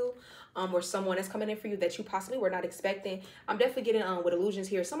in for you, or someone that's coming in for you that you possibly were not expecting. I'm definitely getting with illusions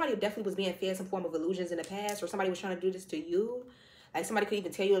here. Somebody definitely was being fed some form of illusions in the past, or somebody was trying to do this to you. Like somebody could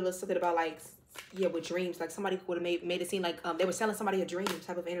even tell you a little something about like, yeah, with dreams. Like somebody would have made it seem like they were selling somebody a dream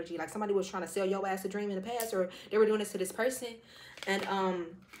type of energy. Like somebody was trying to sell your ass a dream in the past, or they were doing this to this person. And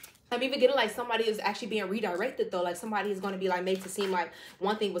I'm even getting like somebody is actually being redirected though. Like somebody is going to be like made to seem like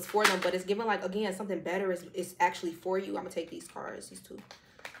one thing was for them, but it's given like, again, something better is actually for you. I'm going to take these cards, these two.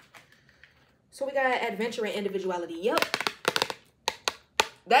 So we got adventure and individuality. Yep.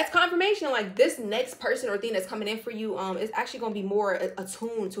 That's confirmation. Like this next person or thing that's coming in for you is actually going to be more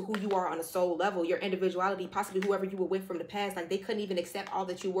attuned to who you are on a soul level. Your individuality, possibly whoever you were with from the past. Like they couldn't even accept all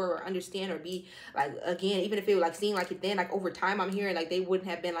that you were or understand or be like, again, even if it was like seemed like it then, like over time I'm hearing like they wouldn't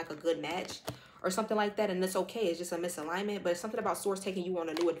have been like a good match or something like that. And it's okay. It's just a misalignment. But it's something about source taking you on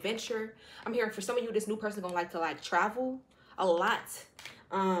a new adventure. I'm hearing for some of you, this new person going to like to like travel a lot.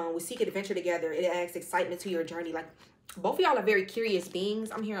 We seek adventure together. It adds excitement to your journey. Like both of y'all are very curious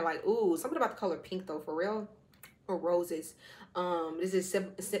beings. I'm hearing like, ooh, something about the color pink though, for real, or roses. This is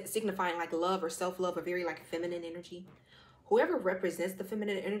signifying like love or self-love, a very like feminine energy. whoever represents the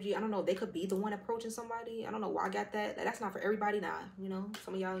feminine energy, I don't know, they could be the one approaching somebody. I don't know why I got that. That's not for everybody. Nah, you know,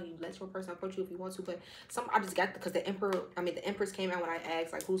 some of y'all, you let your person approach you if you want to, but I just got, because the Empress came out when I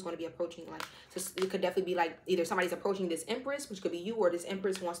asked, like, who's going to be approaching, like, so it could definitely be, like, either somebody's approaching this Empress, which could be you, or this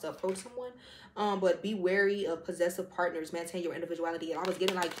Empress wants to approach someone. But be wary of possessive partners. Maintain your individuality. And I was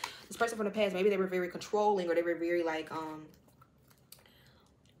getting, like, this person from the past, maybe they were very controlling, or they were very, like,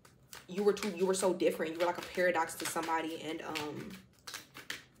 you were so different. You were like a paradox to somebody, and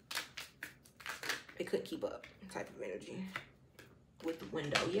they couldn't keep up, type of energy with the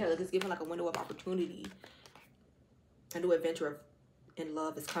window. Yeah, it's giving like a window of opportunity. A new adventure in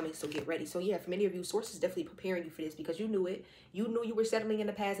love is coming, so get ready. So yeah, for many of you, source is definitely preparing you for this, because you knew it. You knew you were settling in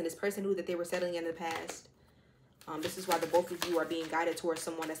the past, and this person knew that they were settling in the past. This is why the both of you are being guided towards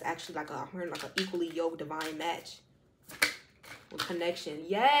someone that's actually like an equally yoked divine match. With connection.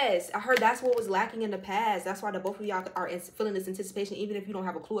 Yes, I heard that's what was lacking in the past. That's why the both of y'all are feeling this anticipation, even if you don't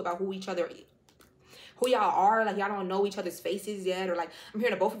have a clue about who y'all are. Like, y'all don't know each other's faces yet, or like, I'm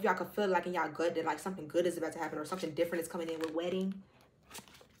hearing that both of y'all could feel like in y'all gut that like something good is about to happen, or something different is coming in with wedding.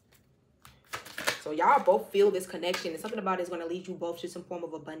 So y'all both feel this connection, and something about it is going to lead you both to some form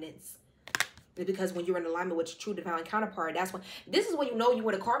of abundance. Because when you're in alignment with your true divine counterpart, this is when you know you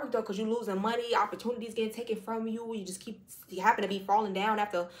were the karmic, though, because you're losing money, opportunities getting taken from you. You happen to be falling down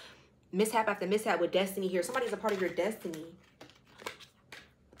after mishap with destiny here. Somebody's a part of your destiny.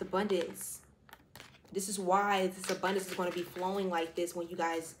 With abundance. This is why this abundance is going to be flowing like this when you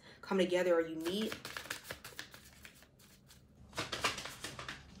guys come together or you meet.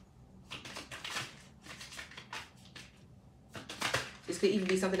 This could even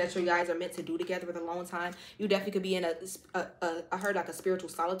be something that you guys are meant to do together with a long time. You definitely could be in I heard like a spiritual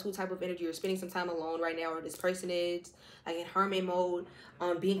solitude type of energy. You're spending some time alone right now, or this person is like in hermit mode,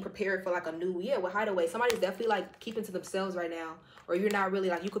 being prepared for like a new, with hideaway. Somebody's definitely like keeping to themselves right now, or you're not really,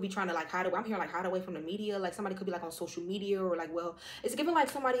 like, you could be trying to like hide away. I'm hearing like hide away from the media. Like somebody could be like on social media, or like, well, it's giving like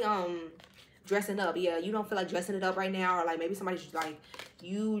somebody dressing up. Yeah, you don't feel like dressing it up right now, or like maybe somebody's like,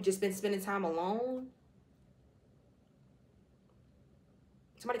 you just been spending time alone.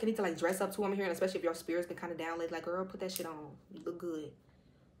 Somebody can need to like dress up too, I'm hearing, especially if your spirit's been kind of down lately. Like, girl, put that shit on. You look good.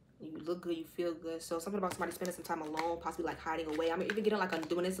 You look good. You feel good. So something about somebody spending some time alone, possibly like hiding away. I'm even getting like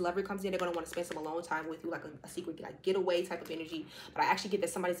when this lover comes in, they're going to want to spend some alone time with you, like a secret like getaway type of energy. But I actually get that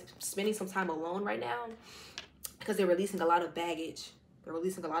somebody's spending some time alone right now because they're releasing a lot of baggage. They're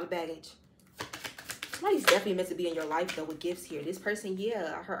releasing a lot of baggage. Somebody's definitely meant to be in your life though with gifts here. This person,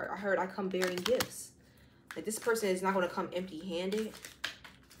 yeah, I heard I come bearing gifts. Like, this person is not going to come empty-handed.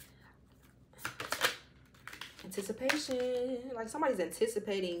 Anticipation. Like, somebody's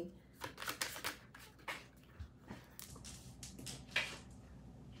anticipating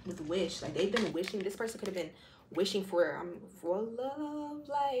with wish. Like, they've been wishing. This person could have been wishing for love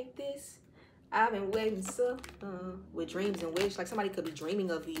like this. I've been waiting so with dreams and wish. Like, somebody could be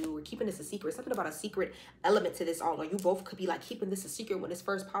dreaming of you or keeping this a secret. Something about a secret element to this all. Or you both could be like keeping this a secret when this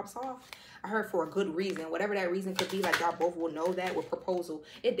first pops off. I heard for a good reason. Whatever that reason could be, like, y'all both will know that with proposal.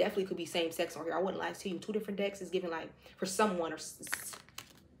 It definitely could be same sex on here. I wouldn't lie to you. Two different decks is giving like for someone, or this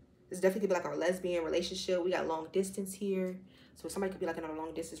definitely could be like a lesbian relationship. We got long distance here. So somebody could be like in a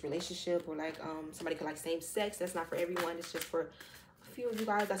long distance relationship, or like somebody could like same sex. That's not for everyone. It's just for a few of you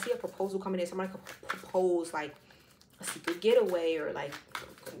guys. I see a proposal coming in. Somebody could propose like a secret getaway, or like,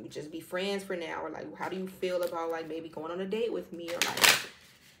 can we just be friends for now, or like, how do you feel about like maybe going on a date with me, or like,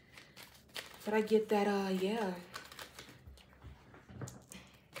 but I get that yeah.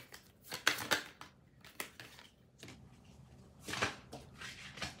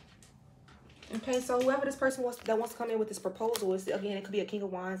 Okay, so whoever this person wants to come in with this proposal is, again, it could be a King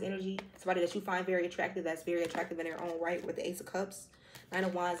of Wands energy. Somebody that you find very attractive, that's very attractive in their own right, with the Ace of Cups, Nine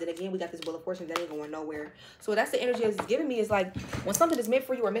of Wands, and again, we got this Wheel of Fortune that ain't going nowhere. So that's the energy it's giving me, is like, when something is meant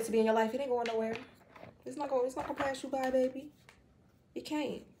for you or meant to be in your life, it ain't going nowhere. It's not gonna pass you by, baby. It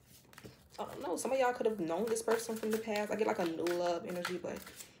can't. I don't know. Some of y'all could have known this person from the past. I get like a new love energy, but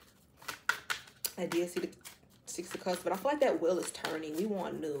I did see the Six of Cups, but I feel like that wheel is turning. We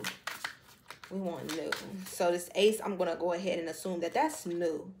want new. We want new. So this Ace, I'm going to go ahead and assume that that's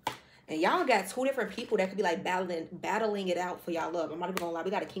new. And y'all got two different people that could be like battling it out for y'all love. I'm not even going to lie. We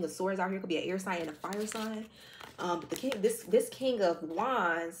got a King of Swords out here. Could be an air sign and a fire sign. But the king, this King of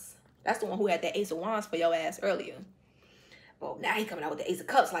Wands, that's the one who had that Ace of Wands for your ass earlier. Well, now he coming out with the Ace of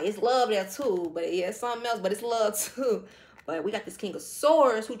Cups. Like, it's love there too. But yeah, it's something else, but it's love too. But we got this King of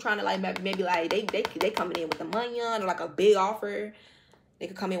Swords who trying to like maybe like they coming in with the money on, or like a big offer. They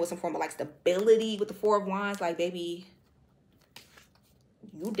could come in with some form of like stability with the Four of Wands. Like, baby,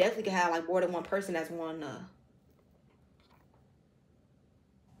 you definitely can have like more than one person that's one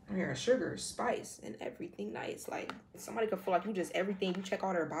I'm hearing sugar, spice, and everything nice. Like, somebody could feel like you just everything. You check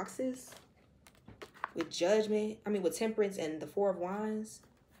all their boxes. With judgment. I mean, with temperance and the 4 of wands.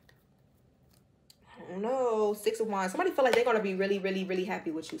 I don't know. 6 of wands. Somebody feel like they're going to be really, really, really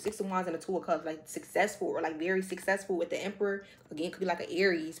happy with you. 6 of wands and the 2 of cups. Like, successful or, like, very successful with the emperor. Again, could be like an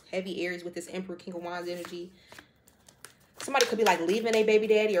Aries. Heavy Aries with this emperor, king of wands energy. Somebody could be, like, leaving a baby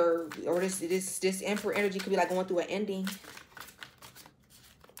daddy. Or this emperor energy could be, like, going through an ending.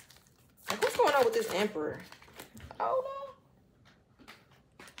 Like, what's going on with this emperor? Oh, no.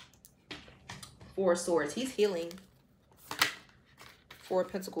 4 of swords. He's healing. 4 of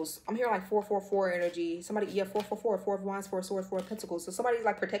pentacles. I'm hearing like 444 energy. Somebody, yeah, 444, 4 of wands, 4 of swords, 4 of pentacles. So somebody's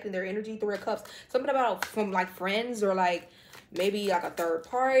like protecting their energy through their cups. Something about from like friends or like maybe like a third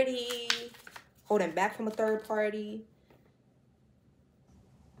party, holding back from a third party.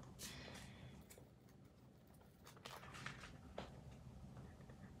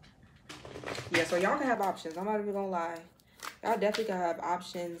 Yeah, so y'all can have options. I'm not even gonna lie. Y'all definitely can have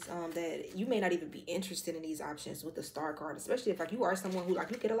options that you may not even be interested in these options with the star card, especially if like you are someone who like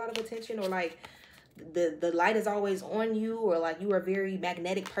you get a lot of attention or like the light is always on you, or like you are a very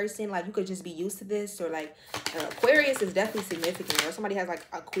magnetic person, like you could just be used to this, or like Aquarius is definitely significant, or somebody has like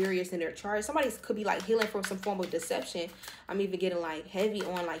Aquarius in their chart. Somebody could be like healing from some form of deception. I'm even getting like heavy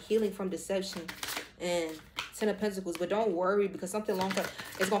on like healing from deception and 10 of Pentacles. But don't worry, because something long term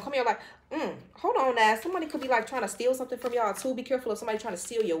is gonna come here like hold on now. Somebody could be like trying to steal something from y'all too. Be careful of somebody trying to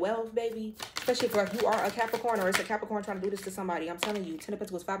steal your wealth, baby. Especially if like you are a Capricorn, or it's a Capricorn trying to do this to somebody. I'm telling you, 10 of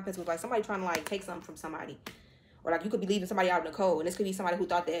Pentacles, 5 of Pentacles, like somebody trying to like take something from somebody. Or like you could be leaving somebody out in the cold, and this could be somebody who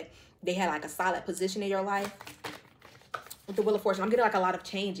thought that they had like a solid position in your life. With the Wheel of Fortune, I'm getting like a lot of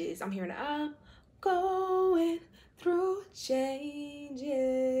changes. I'm hearing I'm going through changes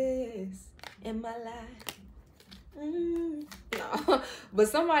in my life. No, but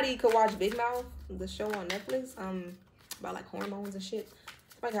somebody could watch Big Mouth, the show on Netflix, about like hormones and shit.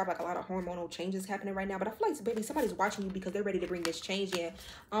 Somebody have like a lot of hormonal changes happening right now, but I feel like baby, somebody's watching you because they're ready to bring this change in.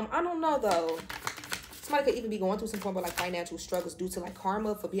 I don't know though. Somebody could even be going through some form of like financial struggles due to like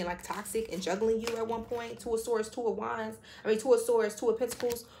karma for being like toxic and juggling you at one point. 2 of Swords, 2 of Wands. I mean, 2 of Swords, 2 of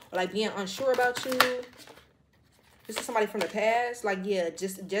Pentacles, or like being unsure about you. This is somebody from the past. Like, yeah,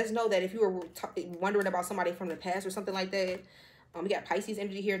 just know that if you were wondering about somebody from the past or something like that, we got Pisces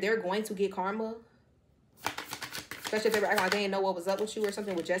energy here. They're going to get karma. Especially if they were acting like they didn't know what was up with you or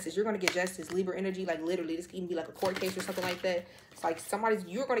something with justice. You're going to get justice. Libra energy, like literally, this could even be like a court case or something like that. It's like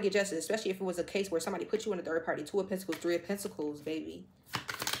you're going to get justice, especially if it was a case where somebody put you in a third party. 2 of Pentacles, 3 of Pentacles, baby.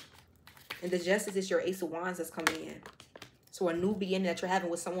 And the justice is your Ace of Wands that's coming in. So a new beginning that you're having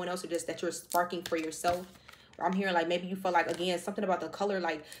with someone else, or just that you're sparking for yourself. I'm hearing like maybe you feel like, again, something about the color,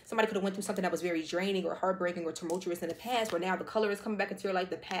 like somebody could have went through something that was very draining or heartbreaking or tumultuous in the past, where now the color is coming back into your life,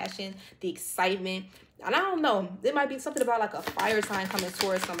 the passion, the excitement. And I don't know, there might be something about like a fire sign coming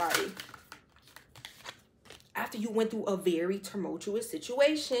towards somebody after you went through a very tumultuous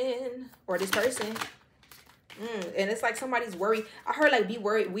situation, or this person. And it's like somebody's worried. I heard like be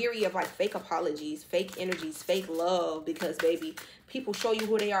weary of like fake apologies, fake energies, fake love, because baby, people show you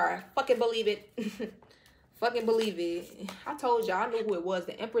who they are. Fucking believe it. Fucking believe it. I told y'all, I knew who it was.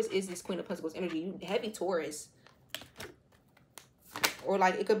 The Empress is this Queen of Pentacles energy. You heavy Taurus. Or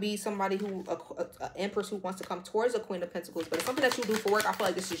like it could be somebody who, a Empress who wants to come towards a Queen of Pentacles. But it's something that you do for work. I feel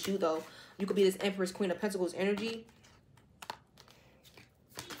like this is you though. You could be this Empress, Queen of Pentacles energy.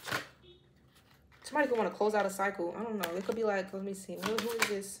 Somebody could want to close out a cycle. I don't know. It could be like, let me see. Who is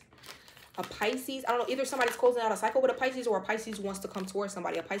this? A Pisces. I don't know. Either somebody's closing out a cycle with a Pisces, or a Pisces wants to come towards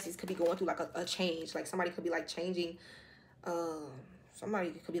somebody. A Pisces could be going through like a change. Like somebody could be like changing.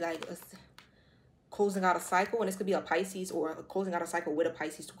 Somebody could be like closing out a cycle, and this could be a Pisces, or closing out a cycle with a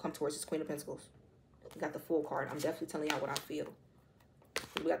Pisces to come towards this Queen of Pentacles. We got the Fool card. I'm definitely telling y'all what I feel.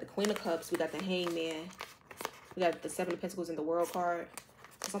 We got the Queen of Cups. We got the Hangman. We got the 7 of Pentacles in the World card.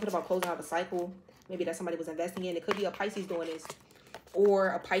 Something about closing out a cycle. Maybe that somebody was investing in. It could be a Pisces doing this. Or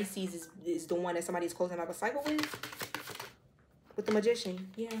a Pisces is the one that somebody's closing out a cycle with the Magician.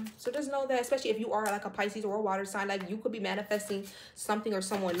 Yeah. So just know that, especially if you are like a Pisces or a water sign, like you could be manifesting something or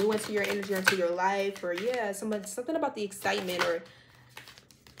someone new into your energy, into your life. Or yeah, something about the excitement, or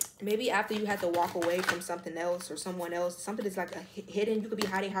maybe after you had to walk away from something else or someone else, something that's like hidden. You could be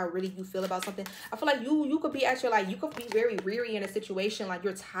hiding how really you feel about something. I feel like you could be actually like, you could be very weary in a situation, like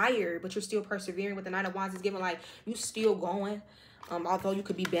you're tired, but you're still persevering. With the 9 of Wands is giving like you still going. Although you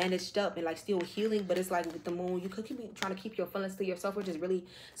could be bandaged up and like still healing, but it's like with the Moon, you could be trying to keep your feelings to yourself, which is really,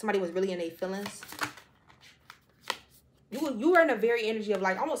 somebody was really in their feelings. You are in a very energy of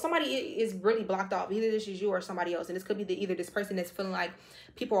like almost somebody is really blocked off. Either this is you or somebody else. And this could be either this person that's feeling like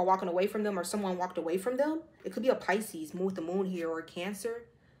people are walking away from them or someone walked away from them. It could be a Pisces, moon with the moon here, or a Cancer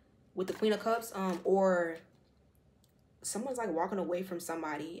with the Queen of Cups. Or someone's like walking away from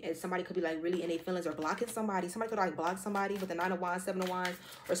somebody, and somebody could be like really in their feelings or blocking somebody. Somebody could like block somebody with the 9 of Wands, 7 of Wands,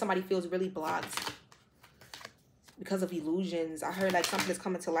 or somebody feels really blocked because of illusions. I heard like something is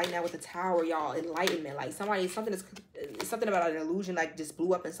coming to light now with the Tower, y'all. Enlightenment. Like something about an illusion like just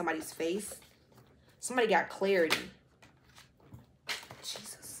blew up in somebody's face. Somebody got clarity.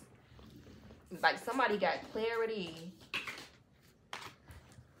 Jesus. Like somebody got clarity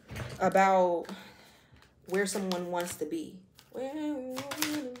about where someone wants to be. Where I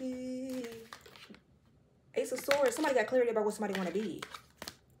wanna be. Ace of Swords. Somebody got clarity about what somebody want to be.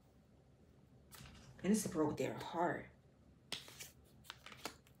 And this is broke their heart.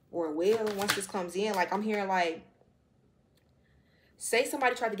 Or will, once this comes in, like I'm hearing like, say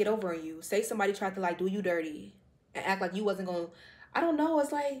somebody tried to get over on you. Say somebody tried to like do you dirty and act like you wasn't going to, I don't know.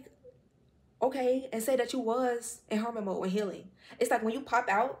 It's like, okay, and say that you was in hermit mode and healing. It's like when you pop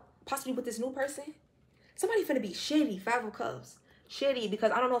out, possibly with this new person, somebody finna be shitty, 5 of Cups. Shitty,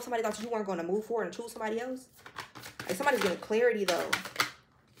 because I don't know if somebody thought you weren't going to move forward and choose somebody else. Like somebody's getting clarity though.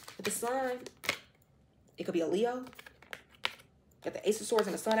 With the Sun, it could be a Leo. Got the Ace of Swords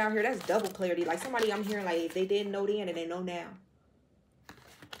and the Sun out here. That's double clarity. Like somebody I'm hearing like if they didn't know then and they know now.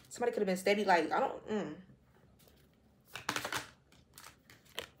 Somebody could have been steady like, I don't,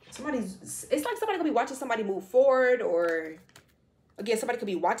 it's like somebody could be watching somebody move forward, or again, somebody could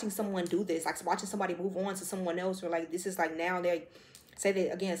be watching someone do this, like watching somebody move on to someone else, or like this is like now they're, say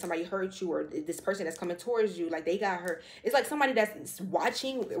that again, somebody hurt you, or this person that's coming towards you, like they got hurt. It's like somebody that's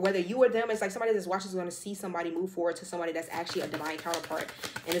watching, whether you or them, it's like somebody that's watching is going to see somebody move forward to somebody that's actually a divine counterpart.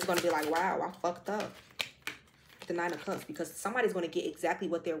 And it's going to be like, wow, I fucked up. The 9 of Cups, because somebody's going to get exactly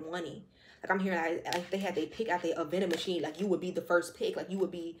what they're wanting. Like I'm hearing like they had they pick out a vending machine, like you would be the first pick, like you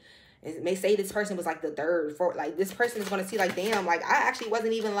would be, and may say this person was like the third, fourth, like this person is going to see like, damn, like I actually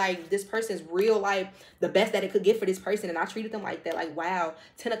wasn't even like this person's real life, the best that it could get for this person, and I treated them like that. Like wow,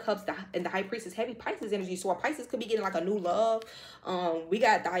 10 of Cups, and the High Priestess, heavy Pisces energy. So a Pisces could be getting like a new love. We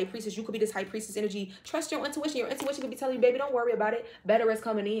got the High Priestess, you could be this High Priestess energy. Trust your intuition. Your intuition could be telling you, baby, don't worry about it, better is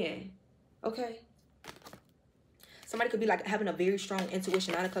coming in. Okay. Somebody could be like having a very strong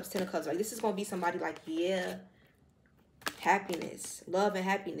intuition. 9 of Cups, 10 of Cups. Like this is going to be somebody like, yeah, happiness, love and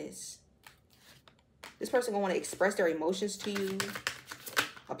happiness. This person going to want to express their emotions to you.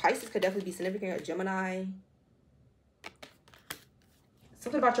 A Pisces could definitely be significant. A Gemini.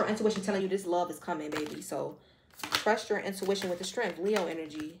 Something about your intuition telling you this love is coming, baby. So trust your intuition with the strength. Leo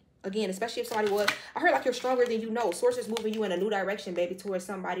energy. Again, especially if somebody was, I heard like you're stronger than you know. Source is moving you in a new direction, baby, towards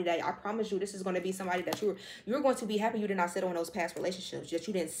somebody that I promise you this is going to be somebody that you're going to be happy you did not settle in those past relationships. That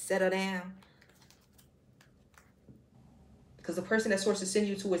you didn't settle down. Because the person that source is sending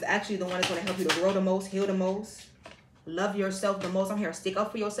you to is actually the one that's going to help you to grow the most, heal the most, love yourself the most. I'm here to stick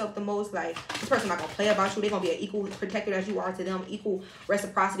up for yourself the most. Like this person not going to play about you. They're going to be an equal protector as you are to them. Equal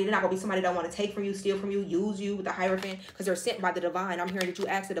reciprocity. They're not going to be somebody that want to take from you, steal from you, use you with the Hierophant. Because they're sent by the divine. I'm hearing that you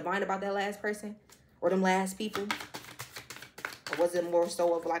asked the divine about that last person. Or them last people. Or was it more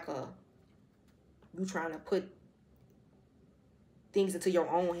so of like you trying to put things into your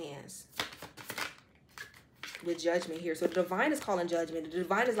own hands? With Judgment here. So the divine is calling Judgment. The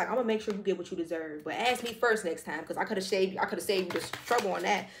divine is like, I'm gonna make sure you get what you deserve, but ask me first next time, because I could have saved you this trouble on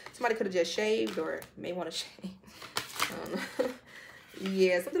that. Somebody could have just shaved, or may want to shave.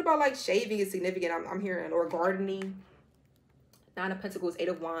 Yeah, something about like shaving is significant. I'm hearing, or gardening. 9 of Pentacles, 8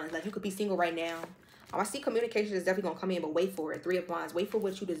 of Wands. Like you could be single right now. I see communication is definitely gonna come in, but wait for it. 3 of Wands. Wait for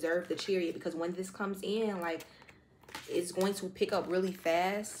what you deserve, the Chariot, because when this comes in, like it's going to pick up really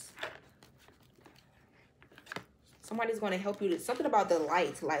fast. Somebody's going to help you to, something about the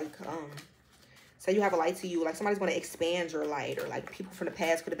light, like, say you have a light to you, like somebody's going to expand your light, or like people from the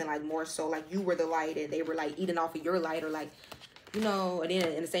past could have been like more so like you were the light and they were like eating off of your light, or like, you know, and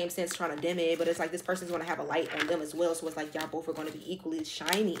then in the same sense trying to dim it, but it's like this person's going to have a light on them as well. So it's like y'all both are going to be equally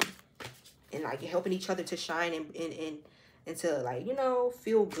shining and like helping each other to shine and to like, you know,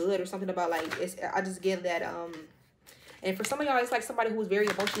 feel good, or something about like, I just get that, and for some of y'all, it's like somebody who's very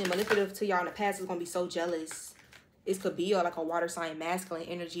emotionally manipulative to y'all in the past is going to be so jealous. It could be like a water sign masculine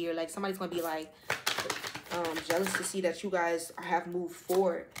energy, or like somebody's gonna be like jealous to see that you guys have moved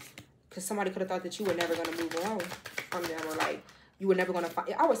forward, because somebody could have thought that you were never gonna move on from them, or like you were never gonna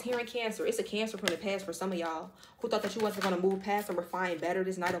find. I was hearing Cancer. It's a Cancer from the past for some of y'all who thought that you wasn't gonna move past or refine better.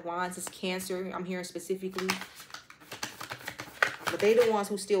 This Knight of Wands is Cancer. I'm hearing specifically. But they the ones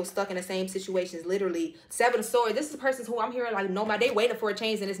who still stuck in the same situations. Literally, Seven of Swords. This is the person who I'm hearing like, no, they waiting for a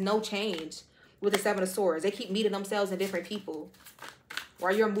change and there's no change with the Seven of Swords. They keep meeting themselves and different people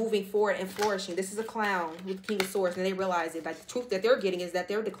while you're moving forward and flourishing. This is a clown with the King of Swords, and they realize it. Like, the truth that they're getting is that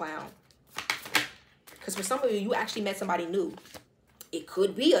they're the clown. Because for some of you, you actually met somebody new. It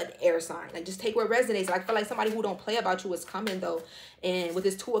could be an air sign. Like, just take what resonates. Like, I feel like somebody who don't play about you is coming, though. And with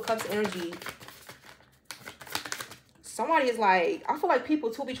this Two of Cups energy, somebody is like, I feel like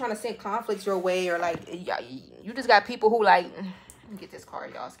people too be trying to send conflicts your way, or like, you just got people who like, let me get this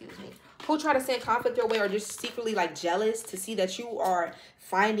card, y'all, excuse me, who try to send conflict your way, or just secretly like jealous to see that you are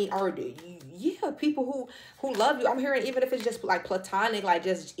finding, or yeah, people who love you. I'm hearing even if it's just like platonic, like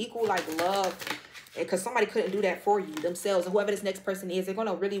just equal like love, because somebody couldn't do that for you themselves, and whoever this next person is, they're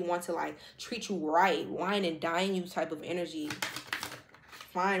gonna really want to like treat you right, wine and dine you type of energy.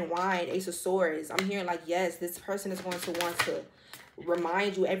 Fine wine, Ace of Swords. I'm hearing like, yes, this person is going to want to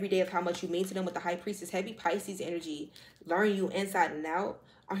remind you every day of how much you mean to them with the High Priestess, heavy Pisces energy, learn you inside and out.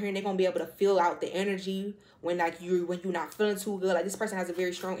 I'm hearing they're gonna be able to feel out the energy when like you're not feeling too good. Like, this person has a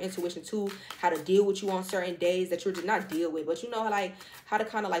very strong intuition too, how to deal with you on certain days that you're just not deal with, but you know, like how to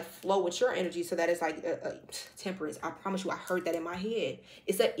kind of like flow with your energy so that it's like temperance. I promise you, I heard that in my head.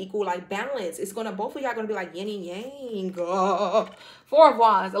 It's an equal like balance. It's gonna, both of y'all gonna be like yin and yang. Four of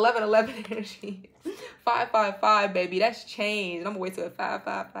Wands, 11 energy. 555, baby. That's change. I'm gonna wait till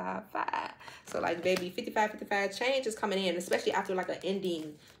 5555. So like, baby, 55 change is coming in, especially after like an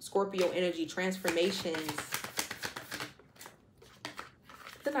ending. Scorpio energy, transformations.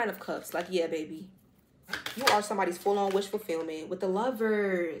 The Nine of Cups. Like, yeah, baby, you are somebody's full-on wish fulfillment. With the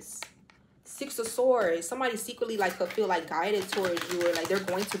Lovers, Six of Swords. Somebody secretly like could feel like guided towards you, or like they're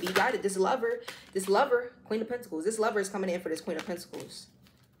going to be guided. This lover, Queen of Pentacles. This lover is coming in for this Queen of Pentacles.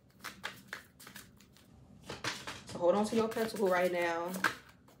 So hold on to your pentacle right now.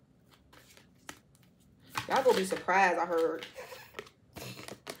 Y'all gonna be surprised. I heard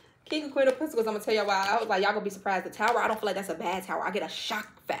King and Queen of Pentacles. I'm gonna tell y'all why. I was like, y'all gonna be surprised. The Tower, I don't feel like that's a bad tower. I get a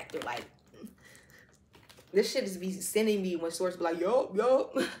shock factor. Like, this shit is be sending me when swords be like, yup.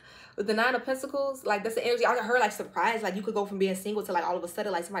 With the Nine of Pentacles, like, that's the energy. I got her like surprised. Like, you could go from being single to like all of a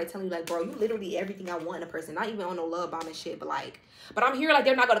sudden like somebody telling you like, bro, you literally everything I want in a person. Not even on no love bomb and shit, but like, but I'm here like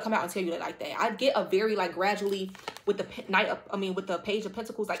they're not gonna come out and tell you that like that. I get a very like gradually with the with the Page of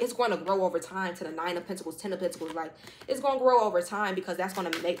Pentacles, like it's going to grow over time to the Nine of Pentacles, 10 of Pentacles. Like, it's gonna grow over time, because that's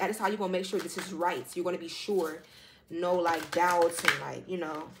gonna make, that's how you're gonna make sure this is right. So you're gonna be sure, no like doubts and like, you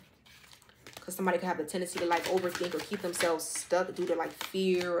know. Because somebody could have the tendency to like overthink or keep themselves stuck due to like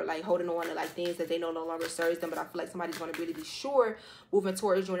fear, or like holding on to like things that they know no longer serves them. But I feel like somebody's going to really be sure moving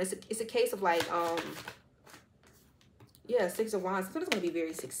towards you. And it's a case of like, yeah, Six of Wands. Somebody's going to be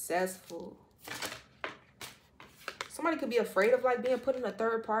very successful. Somebody could be afraid of like being put in a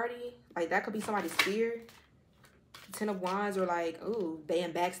third party. Like, that could be somebody's fear. 10 of Wands, or like, ooh,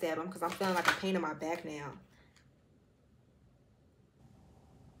 being backstab them, because I'm feeling like a pain in my back now.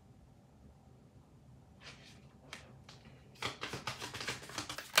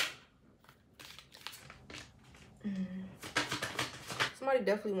 Somebody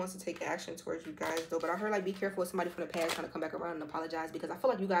definitely wants to take action towards you guys though, but I heard like, be careful with somebody from the past trying to come back around and apologize, because I feel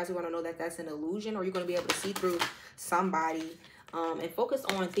like you guys are going to know that that's an illusion, or you're going to be able to see through somebody, and focus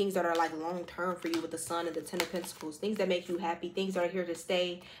on things that are like long term for you with the Sun and the 10 of Pentacles. Things that make you happy, things that are here to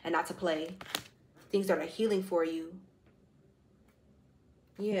stay and not to play, things that are healing for you.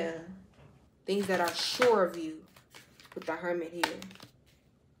 Yeah, things that are sure of you with the Hermit here.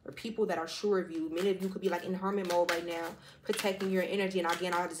 Or people that are sure of you. Many of you could be like in hermit mode right now, protecting your energy. And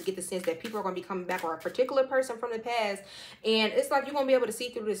again, I just get the sense that people are going to be coming back, or a particular person from the past, and it's like you're going to be able to see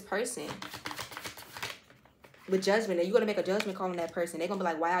through this person with judgment. And you're going to make a judgment call on that person. They're going to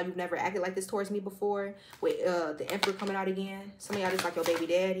be like, wow, you've never acted like this towards me before. With the Emperor coming out again. Some of y'all just like your baby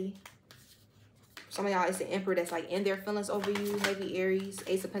daddy. Some of y'all, it's the Emperor that's like in their feelings over you. Heavy Aries,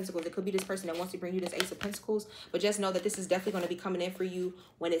 Ace of Pentacles. It could be this person that wants to bring you this Ace of Pentacles. But just know that this is definitely going to be coming in for you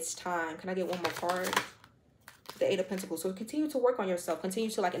when it's time. Can I get one more card? The Eight of Pentacles. So continue to work on yourself. Continue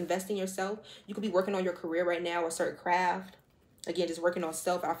to like invest in yourself. You could be working on your career right now, a certain craft. Again, just working on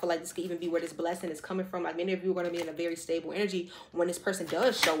self. I feel like this could even be where this blessing is coming from. Like, many of you are going to be in a very stable energy when this person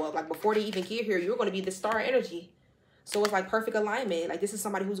does show up. Like, before they even get here, you're going to be the star energy. So it's like perfect alignment. Like, this is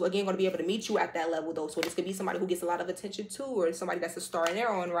somebody who's, again, going to be able to meet you at that level, though. So this could be somebody who gets a lot of attention, too. Or somebody that's a star in their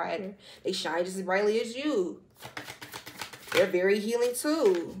own right. They shine just as brightly as you. They're very healing,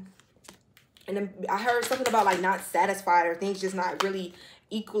 too. And then I heard something about, like, not satisfied, or things just not really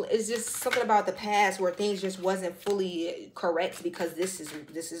equal. It's just something about the past where things just wasn't fully correct, because this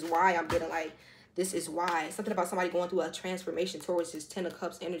is why I'm getting, like, This is why. Something about somebody going through a transformation towards this 10 of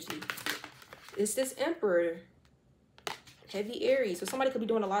Cups energy. It's this Emperor. Heavy Aries. So somebody could be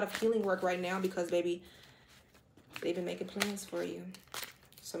doing a lot of healing work right now because, baby, they've been making plans for you.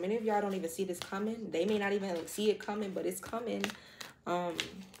 So many of y'all don't even see this coming. They may not even see it coming, but it's coming. I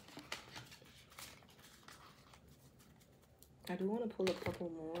do want to pull a couple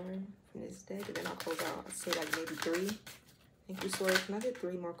more from this deck, and then I'll close out. I'll say like maybe 3. Thank you, Source. Can I get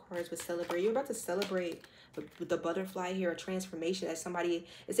 3 more cards with celebrate? You're about to celebrate with the butterfly here, a transformation as somebody.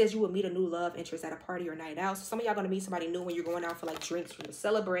 It says you will meet a new love interest at a party or night out. So some of y'all going to meet somebody new when you're going out for like drinks to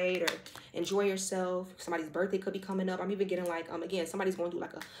celebrate or enjoy yourself. Somebody's birthday could be coming up. I'm even getting like, again, somebody's going through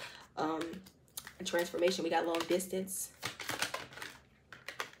like a transformation. We got long distance.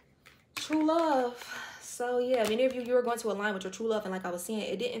 True love. So yeah, many of you were going to align with your true love, and like I was saying,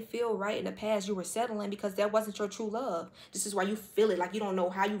 it didn't feel right in the past. You were settling because that wasn't your true love. This is why you feel it. Like you don't know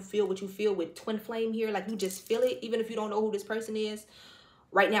how you feel what you feel with twin flame here. Like you just feel it, even if you don't know who this person is.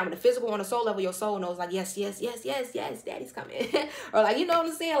 Right now, in the physical, on the soul level, your soul knows like, yes, yes, yes, yes, yes, daddy's coming. Or like, you know what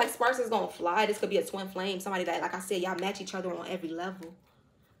I'm saying? Like sparks is gonna fly. This could be a twin flame. Somebody that, like I said, y'all match each other on every level.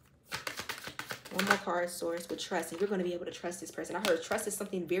 One more card, Source, with trust. And you're going to be able to trust this person. I heard trust is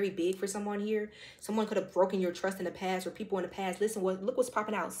something very big for someone here. Someone could have broken your trust in the past, or people in the past. Listen, look what's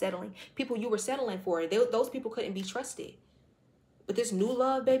popping out. Settling. People you were settling for. Those people couldn't be trusted. But this new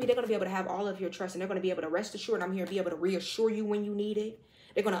love, baby, they're going to be able to have all of your trust. And they're going to be able to rest assured. I'm here to be able to reassure you when you need it.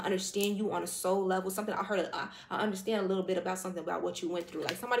 They're going to understand you on a soul level. Something I heard, I understand a little bit about something about what you went through.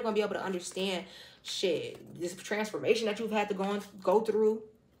 Like somebody going to be able to understand, shit, this transformation that you've had to go through.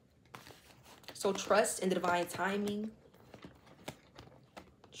 So trust in the divine timing.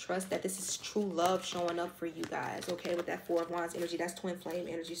 Trust that this is true love showing up for you guys. Okay, with that 4 of Wands energy, that's twin flame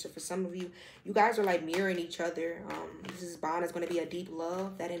energy. So for some of you, you guys are like mirroring each other. This bond is going to be a deep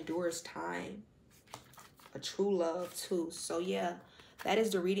love that endures time. A true love too. So yeah, that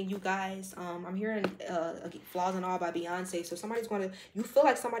is the reading, you guys. I'm hearing Flaws and All by Beyonce. So somebody's going to, you feel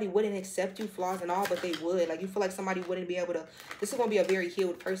like somebody wouldn't accept you, flaws and all, but they would. Like you feel like somebody wouldn't be able to, this is going to be a very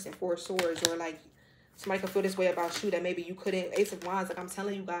healed person, 4 of Swords, or like somebody could feel this way about you that maybe you couldn't. Ace of Wands, like I'm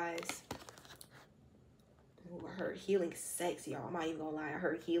telling you guys. Ooh, I heard healing sex, y'all. I'm not even going to lie. I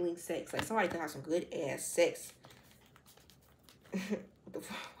heard healing sex. Like somebody could have some good ass sex. What the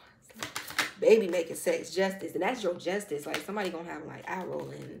fuck? Baby making sex justice, and that's your justice. Like somebody gonna have like eye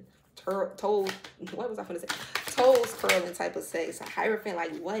rolling, toes. What was I gonna say? Toes curling type of sex. A hierophant,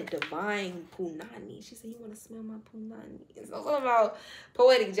 like what? Divine punani. She said, "You want to smell my punani?" It's also about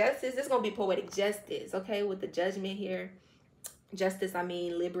poetic justice. This is gonna be poetic justice, okay? With the judgment here, justice. I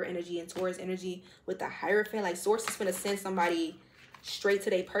mean Libra energy and Taurus energy with the hierophant. Like Source is gonna send somebody straight to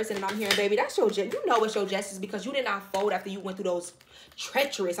their person, and I'm hearing, baby, that's your justice. You know it's your justice because you did not fold after you went through those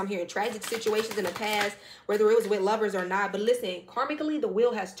treacherous, I'm hearing tragic situations in the past, whether it was with lovers or not. But listen, karmically, the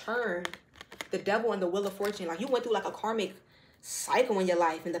wheel has turned. The devil and the wheel of fortune. Like you went through like a karmic cycle in your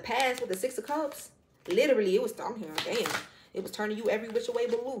life. In the past with the 6 of Cups, literally it was, I'm hearing, damn, it was turning you every which way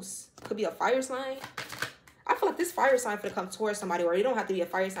but loose. Could be a fire sign. I feel like this fire sign could come towards somebody, or you don't have to be a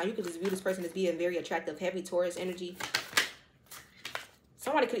fire sign. You could just view this person as being very attractive, heavy Taurus energy.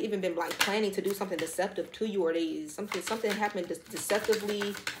 Somebody could have even been like planning to do something deceptive to you, or something happened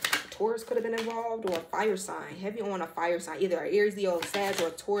deceptively. Taurus could have been involved, or a fire sign, heavy on a fire sign, either an Aries, Leo, Sag, or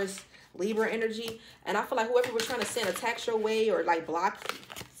a Taurus, Libra energy. And I feel like whoever was trying to send attacks your way, or like block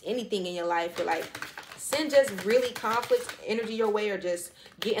anything in your life, or like send just really conflict energy your way, or just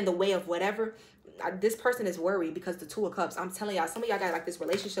get in the way of whatever. This person is worried because the 2 of Cups. I'm telling y'all, some of y'all got like this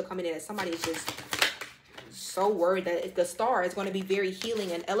relationship coming in, and somebody is just so worried that the star is going to be very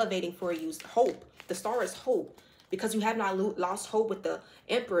healing and elevating for you. Hope. The star is hope, because you have not lost hope with the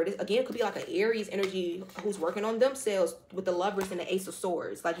Emperor. This, again, could be like an Aries energy who's working on themselves with the Lovers and the Ace of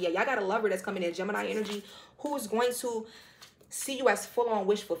Swords. Like, yeah, y'all got a lover that's coming in, Gemini energy, who's going to see you as full-on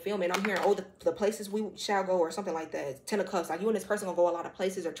wish fulfillment. I'm hearing, oh, the places we shall go, or something like that. 10 of Cups. Like, you and this person gonna go a lot of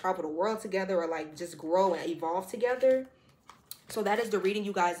places, or travel the world together, or like just grow and evolve together. So that is the reading,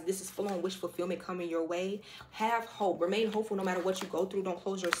 you guys. This is full-on wish fulfillment coming your way. Have hope. Remain hopeful no matter what you go through. Don't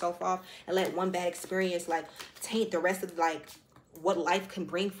close yourself off and let one bad experience like taint the rest of like what life can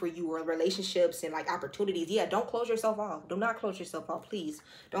bring for you, or relationships and like opportunities. Yeah, don't close yourself off. Do not close yourself off, please.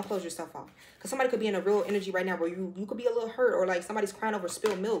 Don't close yourself off, because somebody could be in a real energy right now where you could be a little hurt, or like somebody's crying over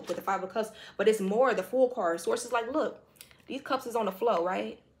spilled milk with the 5 of Cups. But it's more the Fool card. Source is like, look, these cups is on the flow,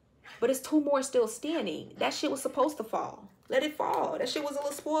 right? But it's 2 more still standing. That shit was supposed to fall. Let it fall. That shit was a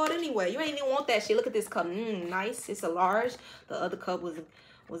little spoiled anyway. You ain't even want that shit. Look at this cup. Nice. It's a large. The other cup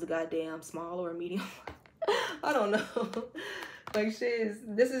was a goddamn small or a medium. I don't know. Like, shiz,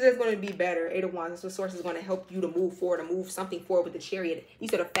 this is just going to be better. Eight of Wands. The source is going to help you to move forward, to move something forward with the Chariot.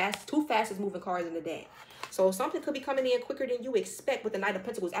 These are the two fastest moving cards in the deck. So something could be coming in quicker than you expect with the Knight of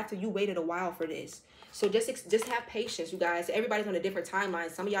Pentacles after you waited a while for this. So just have patience, you guys. Everybody's on a different timeline.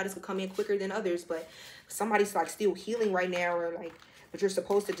 Some of y'all just could come in quicker than others, but somebody's like still healing right now, or like, but you're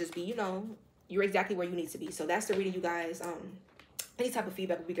supposed to just be, you know, you're exactly where you need to be. So that's the reading, you guys. Any type of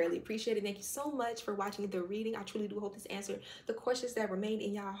feedback would be greatly appreciated. Thank you so much for watching the reading. I truly do hope this answered the questions that remained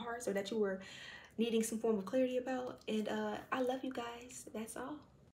in y'all hearts or that you were needing some form of clarity about. And I love you guys. That's all.